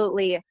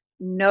absolutely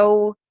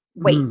no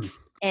weight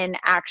in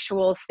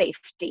actual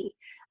safety.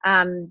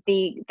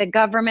 The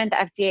government,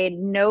 the FDA,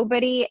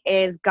 nobody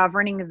is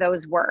governing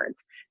those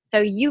words. So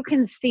you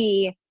can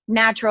see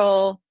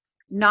natural,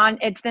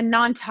 it's the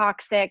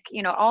non-toxic,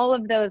 all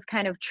of those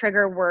kind of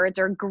trigger words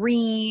are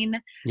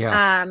green.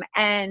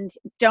 And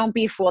don't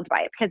be fooled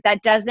by it, because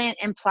that doesn't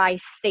imply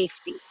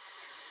safety.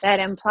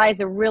 That implies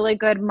a really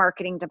good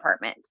marketing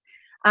department.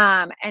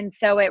 And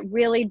so it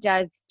really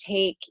does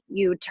take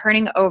you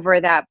turning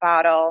over that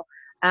bottle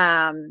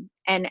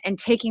And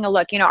taking a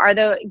look,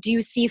 do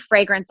you see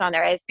fragrance on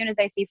there? As soon as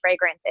I see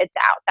fragrance, it's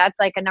out. That's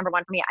like a number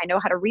one for me. I know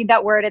how to read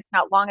that word. It's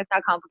not long. It's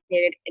not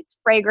complicated. It's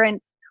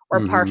fragrance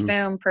or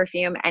Mm-hmm.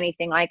 perfume,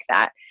 anything like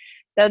that.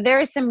 So there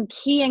are some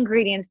key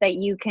ingredients that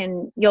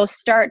you'll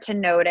start to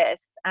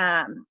notice,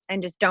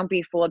 and just don't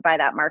be fooled by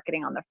that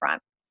marketing on the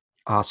front.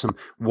 Awesome.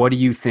 What do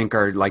you think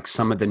are like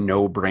some of the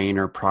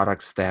no-brainer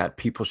products that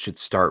people should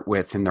start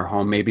with in their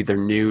home? Maybe they're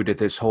new to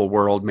this whole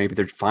world. Maybe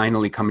they're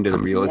finally coming to the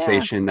Yeah.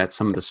 realization that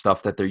some of the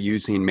stuff that they're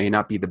using may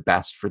not be the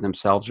best for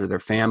themselves or their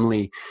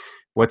family.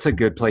 What's a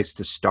good place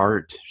to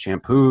start?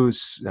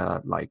 Shampoos,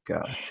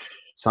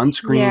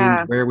 sunscreens?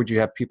 Yeah. Where would you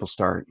have people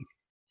start?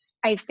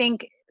 I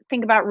think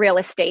about real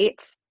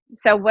estate.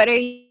 So what are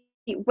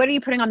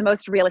you putting on the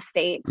most real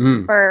estate?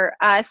 Mm, For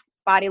us,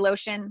 body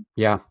lotion,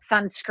 yeah.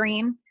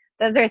 sunscreen.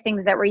 Those are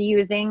things that we're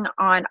using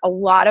on a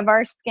lot of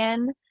our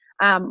skin,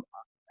 um,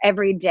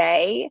 every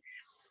day.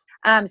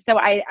 So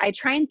I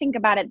try and think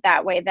about it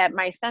that way, that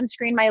my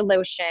sunscreen, my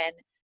lotion,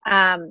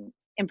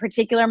 in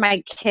particular,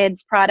 my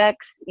kids'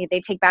 products,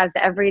 they take baths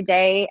every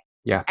day,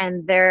 Yeah.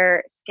 and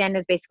their skin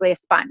is basically a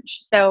sponge.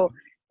 So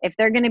if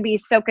they're going to be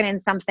soaking in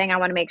something, I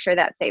want to make sure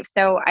that's safe.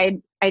 So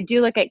I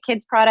do look at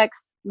kids'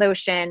 products,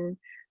 lotion,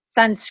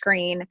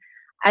 sunscreen.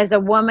 As a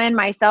woman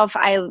myself,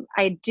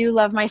 I do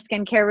love my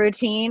skincare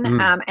routine,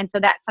 Mm, and so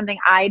that's something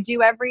I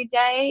do every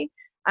day.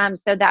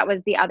 So that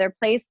was the other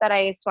place that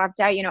I swapped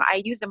out.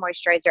 I use a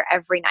moisturizer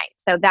every night.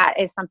 So that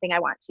is something I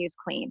want to use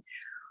clean.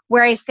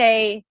 Where I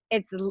say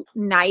it's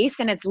nice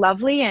and it's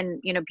lovely,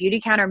 and,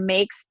 Beauty Counter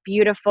makes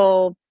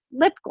beautiful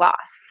lip gloss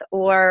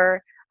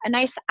or a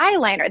nice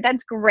eyeliner.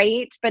 That's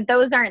great. But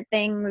those aren't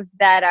things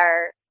that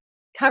are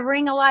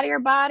covering a lot of your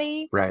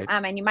body. right.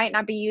 And you might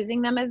not be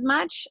using them as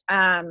much.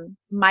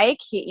 Mike,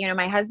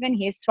 my husband,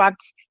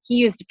 he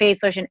used face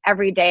lotion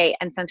every day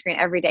and sunscreen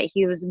every day.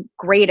 He was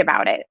great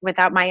about it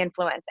without my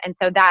influence. And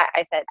so that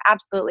I said,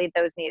 absolutely,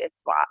 those need a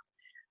swap.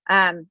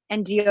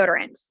 And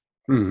deodorant.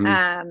 Hmm.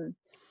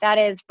 That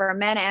is for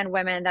men and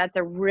women. That's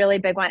a really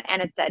big one.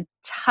 And it's a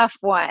tough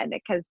one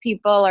because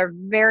people are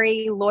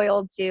very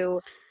loyal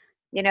to,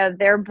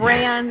 their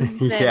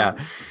brands Yeah.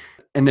 and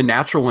And the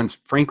natural ones,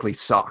 frankly,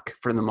 suck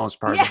for the most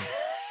part. yeah.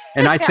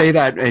 And I Yeah. say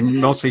that, and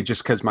mostly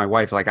just because my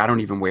wife, like, I don't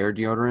even wear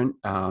deodorant,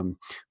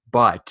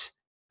 but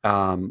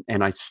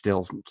and I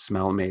still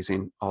smell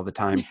amazing all the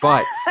time.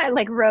 But I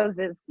like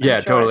roses, I'm yeah,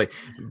 sure. totally.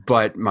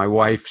 But my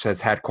wife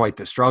has had quite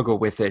the struggle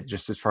with it,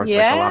 just as far as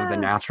like a lot of the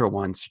Yeah, natural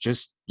ones,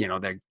 just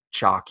they're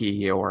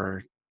chalky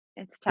or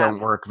it's tough. don't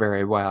work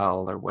very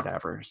well or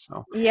whatever.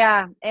 So,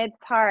 Yeah, it's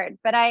hard.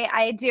 But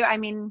I do,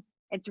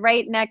 it's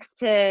right next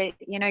to,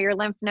 your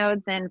lymph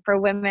nodes, and for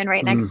women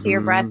right next to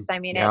your breasts.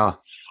 Yeah,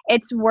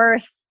 It's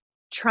worth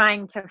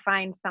trying to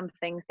find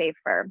something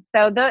safer.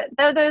 So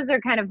those are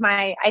kind of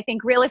I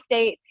think real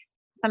estate,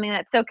 something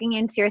that's soaking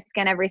into your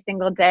skin every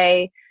single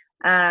day.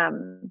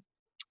 Um,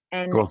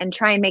 and cool. and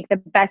try and make the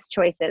best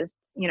choices.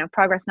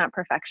 Progress, not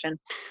perfection.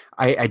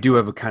 I do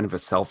have a kind of a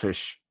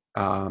selfish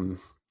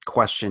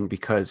question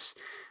because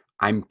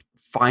I'm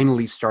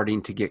finally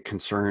starting to get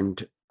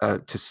concerned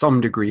to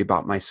some degree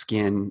about my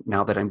skin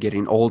now that I'm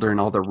getting older and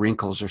all the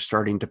wrinkles are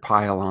starting to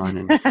pile on,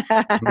 and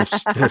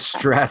the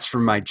stress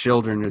from my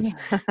children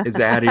is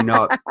adding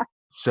up.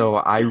 So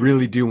I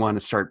really do want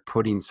to start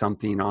putting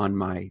something on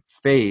my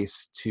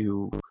face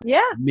to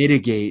Yeah,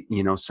 mitigate,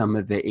 some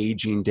of the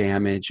aging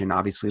damage, and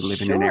obviously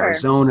living in sure.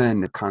 Arizona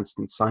and the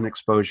constant sun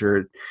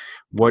exposure.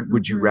 What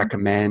would you Hmm.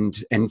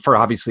 recommend? And for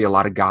obviously a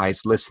lot of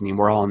guys listening,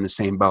 we're all in the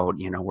same boat.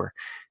 We're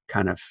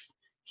kind of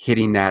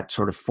hitting that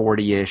sort of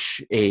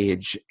 40-ish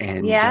age,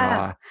 and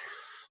Yeah.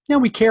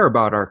 we care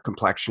about our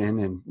complexion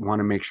and want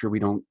to make sure we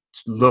don't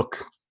look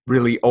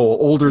really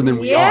older than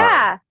we are.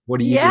 Yeah. What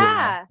do you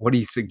Yeah. what do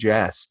you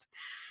suggest?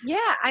 Yeah.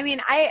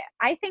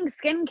 I think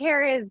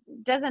skincare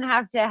doesn't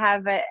have to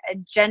have a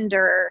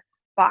gender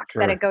box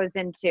that it Sure. goes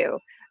into.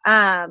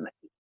 Um,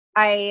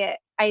 I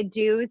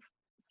do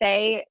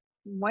say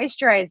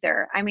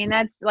moisturizer.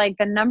 That's like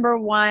the number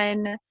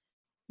one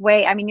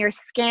way. Your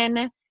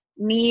skin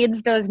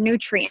needs those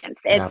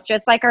nutrients. Yeah. It's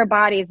just like our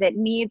bodies. It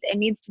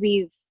needs to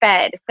be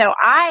fed. So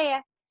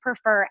I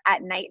prefer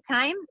at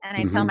nighttime, and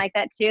I tell Hmm. Mike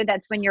that too.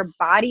 That's when your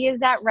body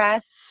is at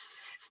rest.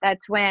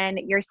 That's when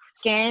your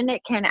skin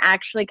can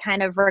actually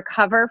kind of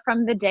recover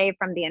from the day,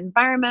 from the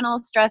environmental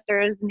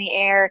stressors in the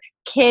air,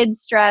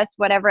 kids stress,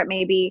 whatever it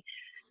may be.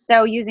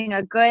 So using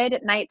a good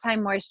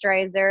nighttime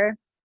moisturizer.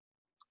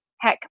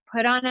 Heck,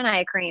 put on an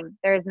eye cream.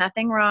 There's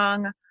nothing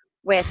wrong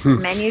with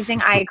men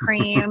using eye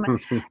cream.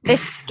 The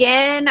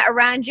skin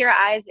around your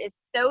eyes is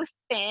so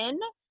thin.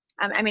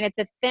 It's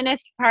the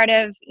thinnest part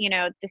of,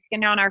 the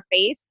skin on our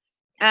face.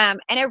 And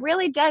it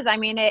really does.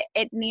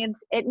 It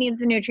needs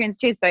the nutrients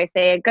too. So I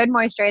say a good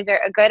moisturizer,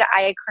 a good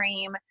eye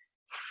cream,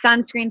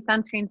 sunscreen,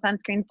 sunscreen,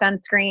 sunscreen,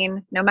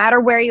 sunscreen, no matter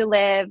where you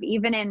live,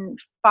 even in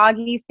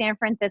foggy San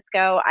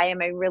Francisco, I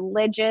am a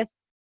religious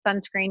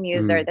sunscreen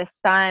user. Mm, The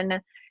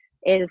sun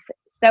is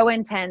so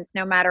intense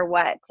no matter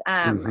what.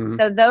 hmm.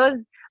 So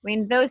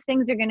those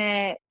things are going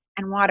to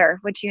and water,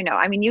 which,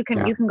 I mean,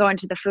 Yeah. you can go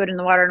into the food and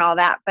the water and all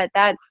that, but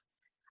that's,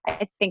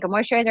 I think, a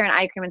moisturizer, and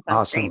eye cream, and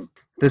Awesome. sunscreen.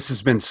 This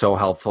has been so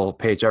helpful,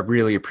 Paige. I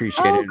really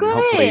appreciate Oh, it. And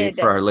hopefully for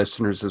good. our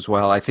listeners as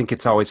well. I think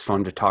it's always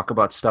fun to talk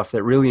about stuff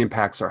that really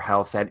impacts our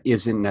health that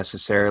isn't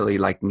necessarily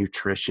like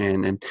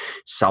nutrition and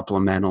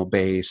supplemental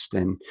based.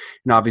 And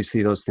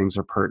obviously those things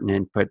are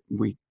pertinent, but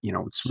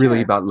it's really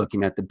Sure. about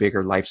looking at the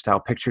bigger lifestyle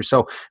picture.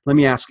 So let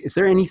me ask, is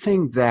there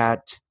anything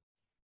that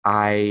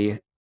I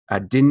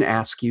didn't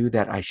ask you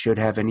that I should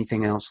have?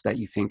 Anything else that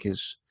you think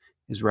is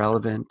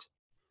relevant?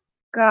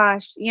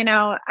 Gosh,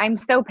 I'm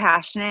so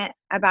passionate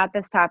about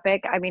this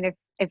topic. I mean,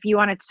 if you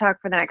wanted to talk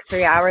for the next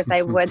 3 hours,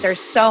 I would. There's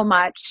so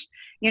much,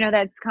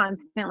 that's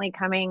constantly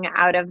coming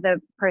out of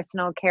the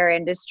personal care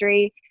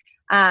industry.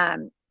 A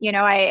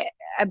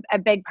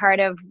big part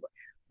of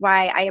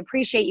why I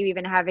appreciate you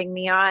even having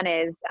me on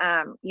is,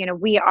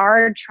 we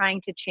are trying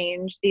to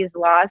change these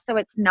laws so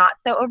it's not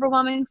so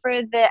overwhelming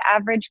for the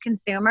average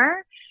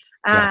consumer.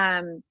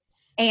 Yeah.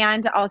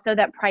 And also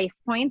that price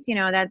points,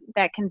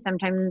 that can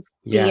sometimes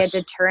be a Yes,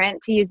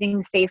 deterrent to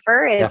using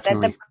safer, is that the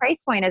definitely.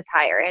 price point is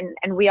higher,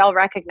 and we all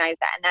recognize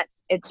that, and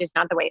it's just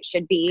not the way it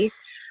should be.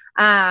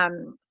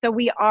 So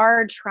we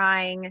are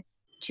trying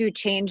to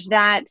change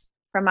that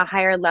from a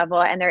higher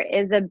level, and there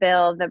is a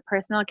bill, the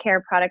Personal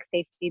Care Product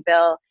Safety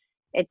Bill.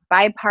 It's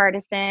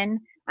bipartisan.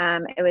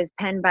 It was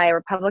penned by a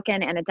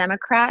Republican and a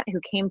Democrat who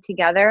came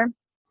together.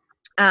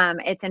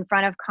 It's in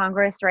front of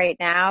Congress right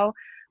now.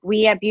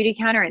 We at Beauty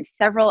Counter and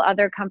several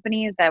other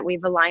companies that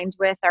we've aligned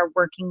with are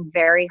working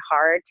very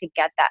hard to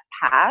get that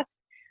passed.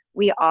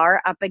 We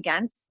are up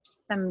against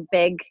some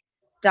big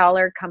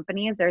dollar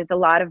companies. There's a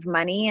lot of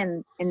money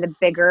in the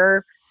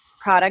bigger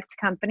product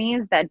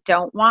companies that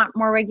don't want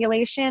more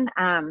regulation.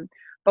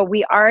 But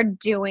we are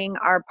doing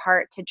our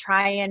part to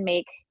try and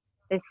make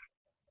this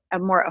a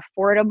more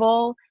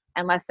affordable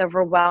and less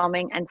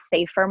overwhelming and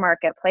safer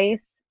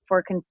marketplace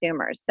for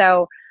consumers.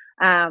 So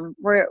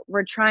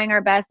we're trying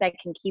our best. I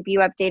can keep you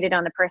updated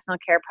on the Personal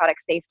Care Product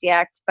Safety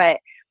Act, but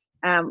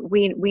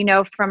we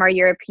know from our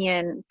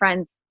European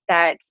friends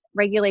that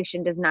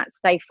regulation does not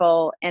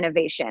stifle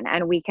innovation,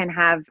 and we can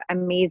have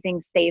amazing,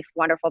 safe,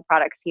 wonderful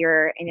products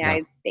here in the Yeah.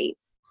 United States.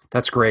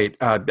 That's great.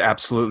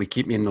 Absolutely.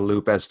 Keep me in the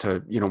loop as to,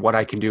 what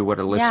I can do, what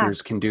the Yeah.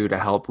 listeners can do to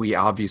help. We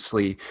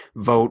obviously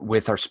vote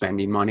with our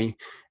spending money,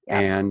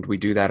 Yep. and we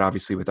do that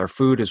obviously with our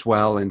food as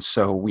well. And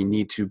so we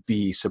need to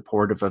be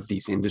supportive of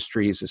these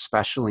industries,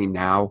 especially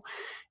now.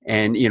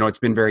 And, it's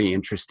been very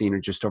interesting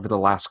just over the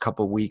last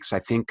couple of weeks. I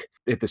think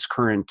that this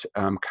current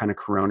kind of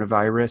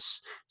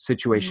coronavirus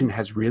situation Mhm.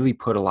 has really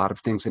put a lot of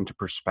things into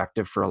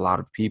perspective for a lot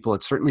of people.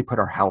 It's certainly put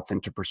our health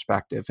into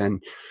perspective.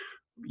 And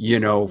You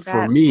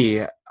for bet.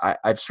 me,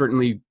 I've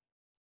certainly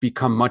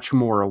become much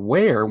more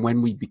aware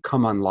when we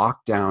become on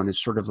lockdown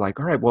is sort of like,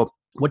 all right, well,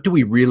 what do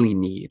we really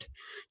need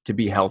to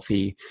be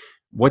healthy?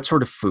 What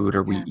sort of food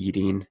are we Yeah.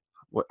 eating?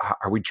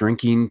 Are we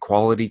drinking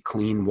quality,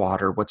 clean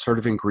water? What sort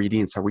of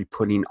ingredients are we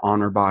putting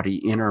on our body,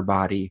 in our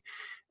body?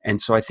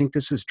 And so I think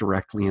this is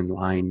directly in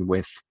line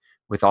with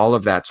all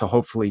of that. So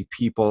hopefully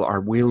people are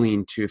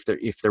willing to,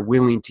 if they're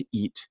willing to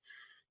eat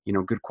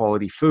good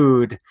quality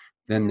food,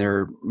 then Yeah.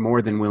 they're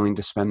more than willing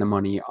to spend the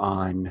money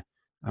on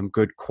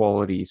good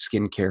quality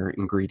skincare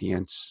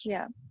ingredients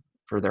Yeah.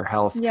 for their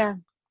health. Yeah.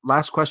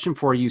 Last question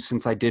for you,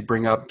 since I did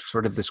bring up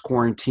sort of this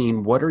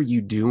quarantine, what are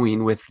you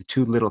doing with the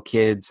two little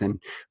kids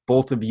and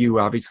both of you,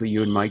 obviously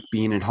you and Mike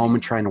being at home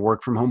and trying to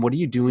work from home? What are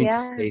you doing to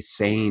Yeah. stay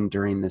sane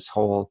during this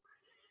whole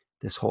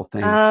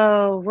thing?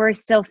 Oh, we're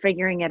still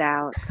figuring it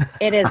out.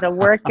 It is a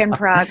work in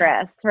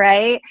progress,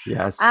 right?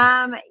 Yes.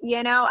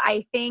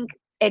 I think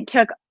it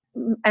took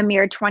a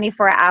mere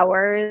 24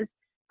 hours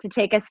to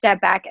take a step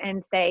back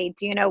and say,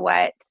 do you know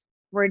what?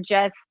 We're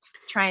just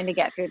trying to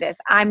get through this.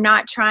 I'm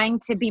not trying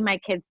to be my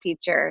kids'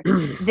 teacher.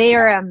 They Yeah.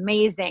 are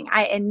amazing.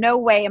 In no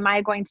way am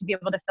I going to be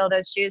able to fill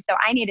those shoes. So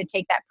I need to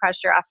take that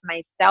pressure off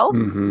myself,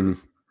 Hmm.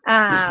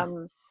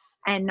 um,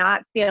 and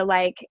not feel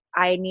like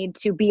I need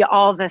to be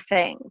all the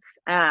things.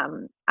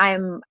 I'm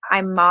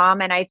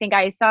mom, and I think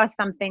I saw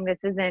something.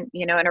 This isn't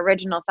an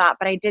original thought,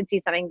 but I did see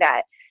something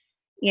that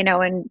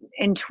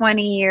in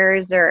 20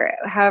 years or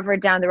however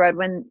down the road,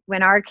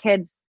 when our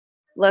kids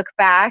look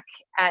back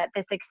at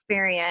this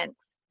experience,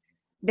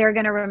 they're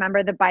going to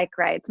remember the bike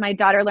rides. My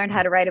daughter learned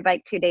how to ride a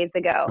bike 2 days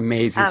ago,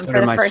 Amazing. So for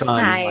did the my first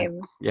son. time.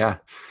 Yeah.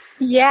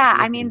 Yeah,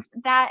 I Absolutely. mean,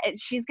 that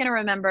she's gonna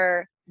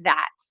remember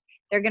that.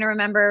 They're gonna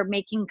remember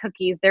making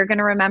cookies. They're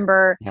gonna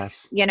remember,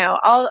 Yes.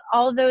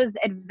 all those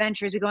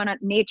adventures. We go on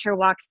nature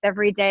walks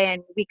every day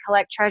and we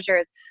collect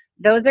treasures.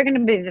 Those are gonna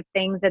be the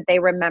things that they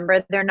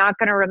remember. They're not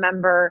gonna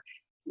remember,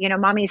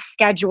 mommy's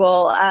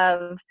schedule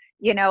of,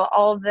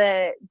 all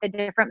the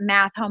different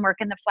math homework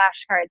and the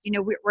flashcards.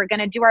 We're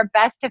gonna do our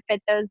best to fit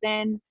those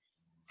in,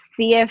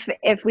 see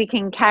if we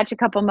can catch a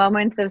couple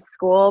moments of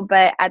school,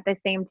 but at the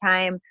same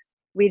time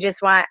we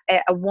just want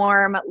a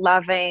warm,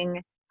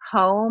 loving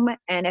home.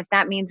 And if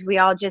that means we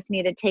all just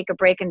need to take a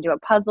break and do a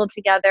puzzle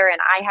together and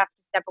I have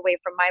to step away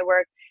from my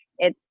work,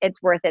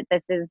 it's worth it.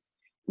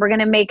 We're going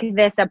to make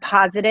this a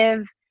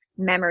positive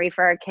memory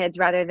for our kids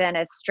rather than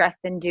a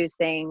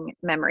stress-inducing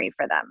memory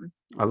for them.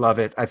 I love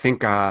it. I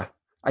think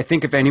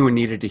if anyone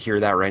needed to hear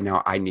that right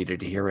now, I needed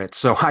to hear it.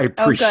 So I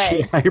Oh,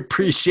 good.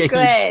 appreciate you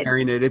Good.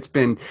 sharing it. It's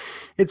been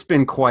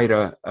quite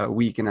a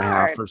week and a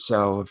half Hard. or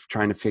so of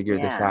trying to figure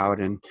this Yeah. out.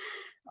 And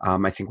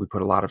I think we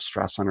put a lot of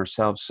stress on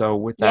ourselves. So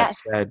with that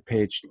Yes. said,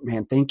 Paige,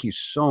 man, thank you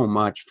so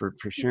much for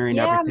sharing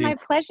Yeah, everything. my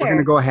We're going to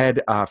pleasure. go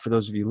ahead, for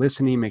those of you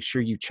listening, make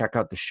sure you check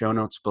out the show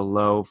notes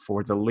below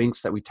for the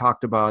links that we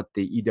talked about,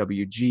 the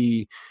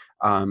EWG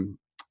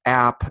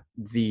app,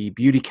 the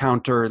Beauty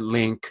Counter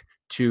link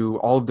to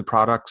all of the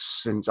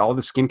products and all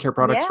the skincare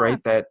products, Yeah.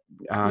 right, that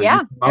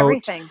Yeah, you promote,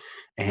 everything.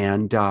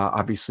 and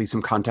obviously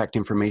some contact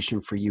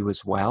information for you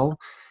as well.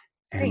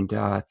 Great.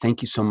 And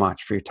thank you so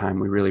much for your time.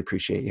 We really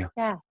appreciate you.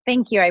 Yeah.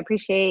 Thank you. I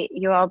appreciate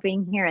you all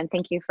being here, and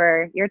thank you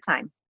for your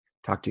time.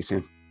 Talk to you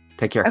soon.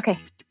 Take care. Okay.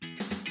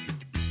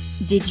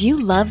 Did you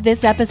love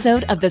this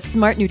episode of the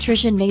Smart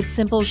Nutrition Made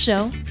Simple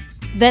show?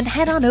 Then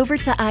head on over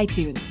to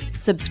iTunes,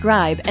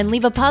 subscribe, and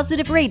leave a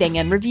positive rating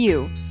and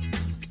review.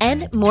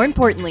 And more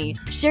importantly,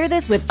 share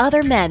this with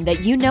other men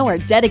that you know are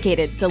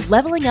dedicated to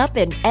leveling up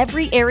in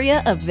every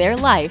area of their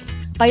life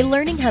by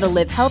learning how to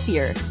live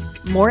healthier,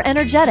 more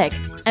energetic,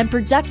 and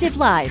productive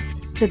lives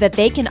so that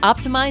they can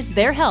optimize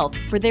their health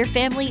for their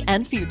family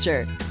and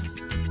future.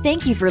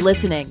 Thank you for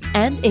listening,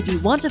 and if you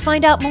want to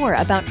find out more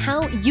about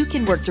how you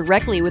can work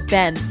directly with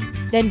Ben,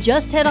 then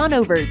just head on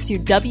over to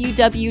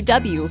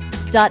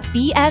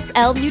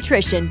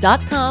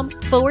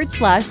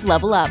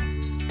www.bslnutrition.com/level up.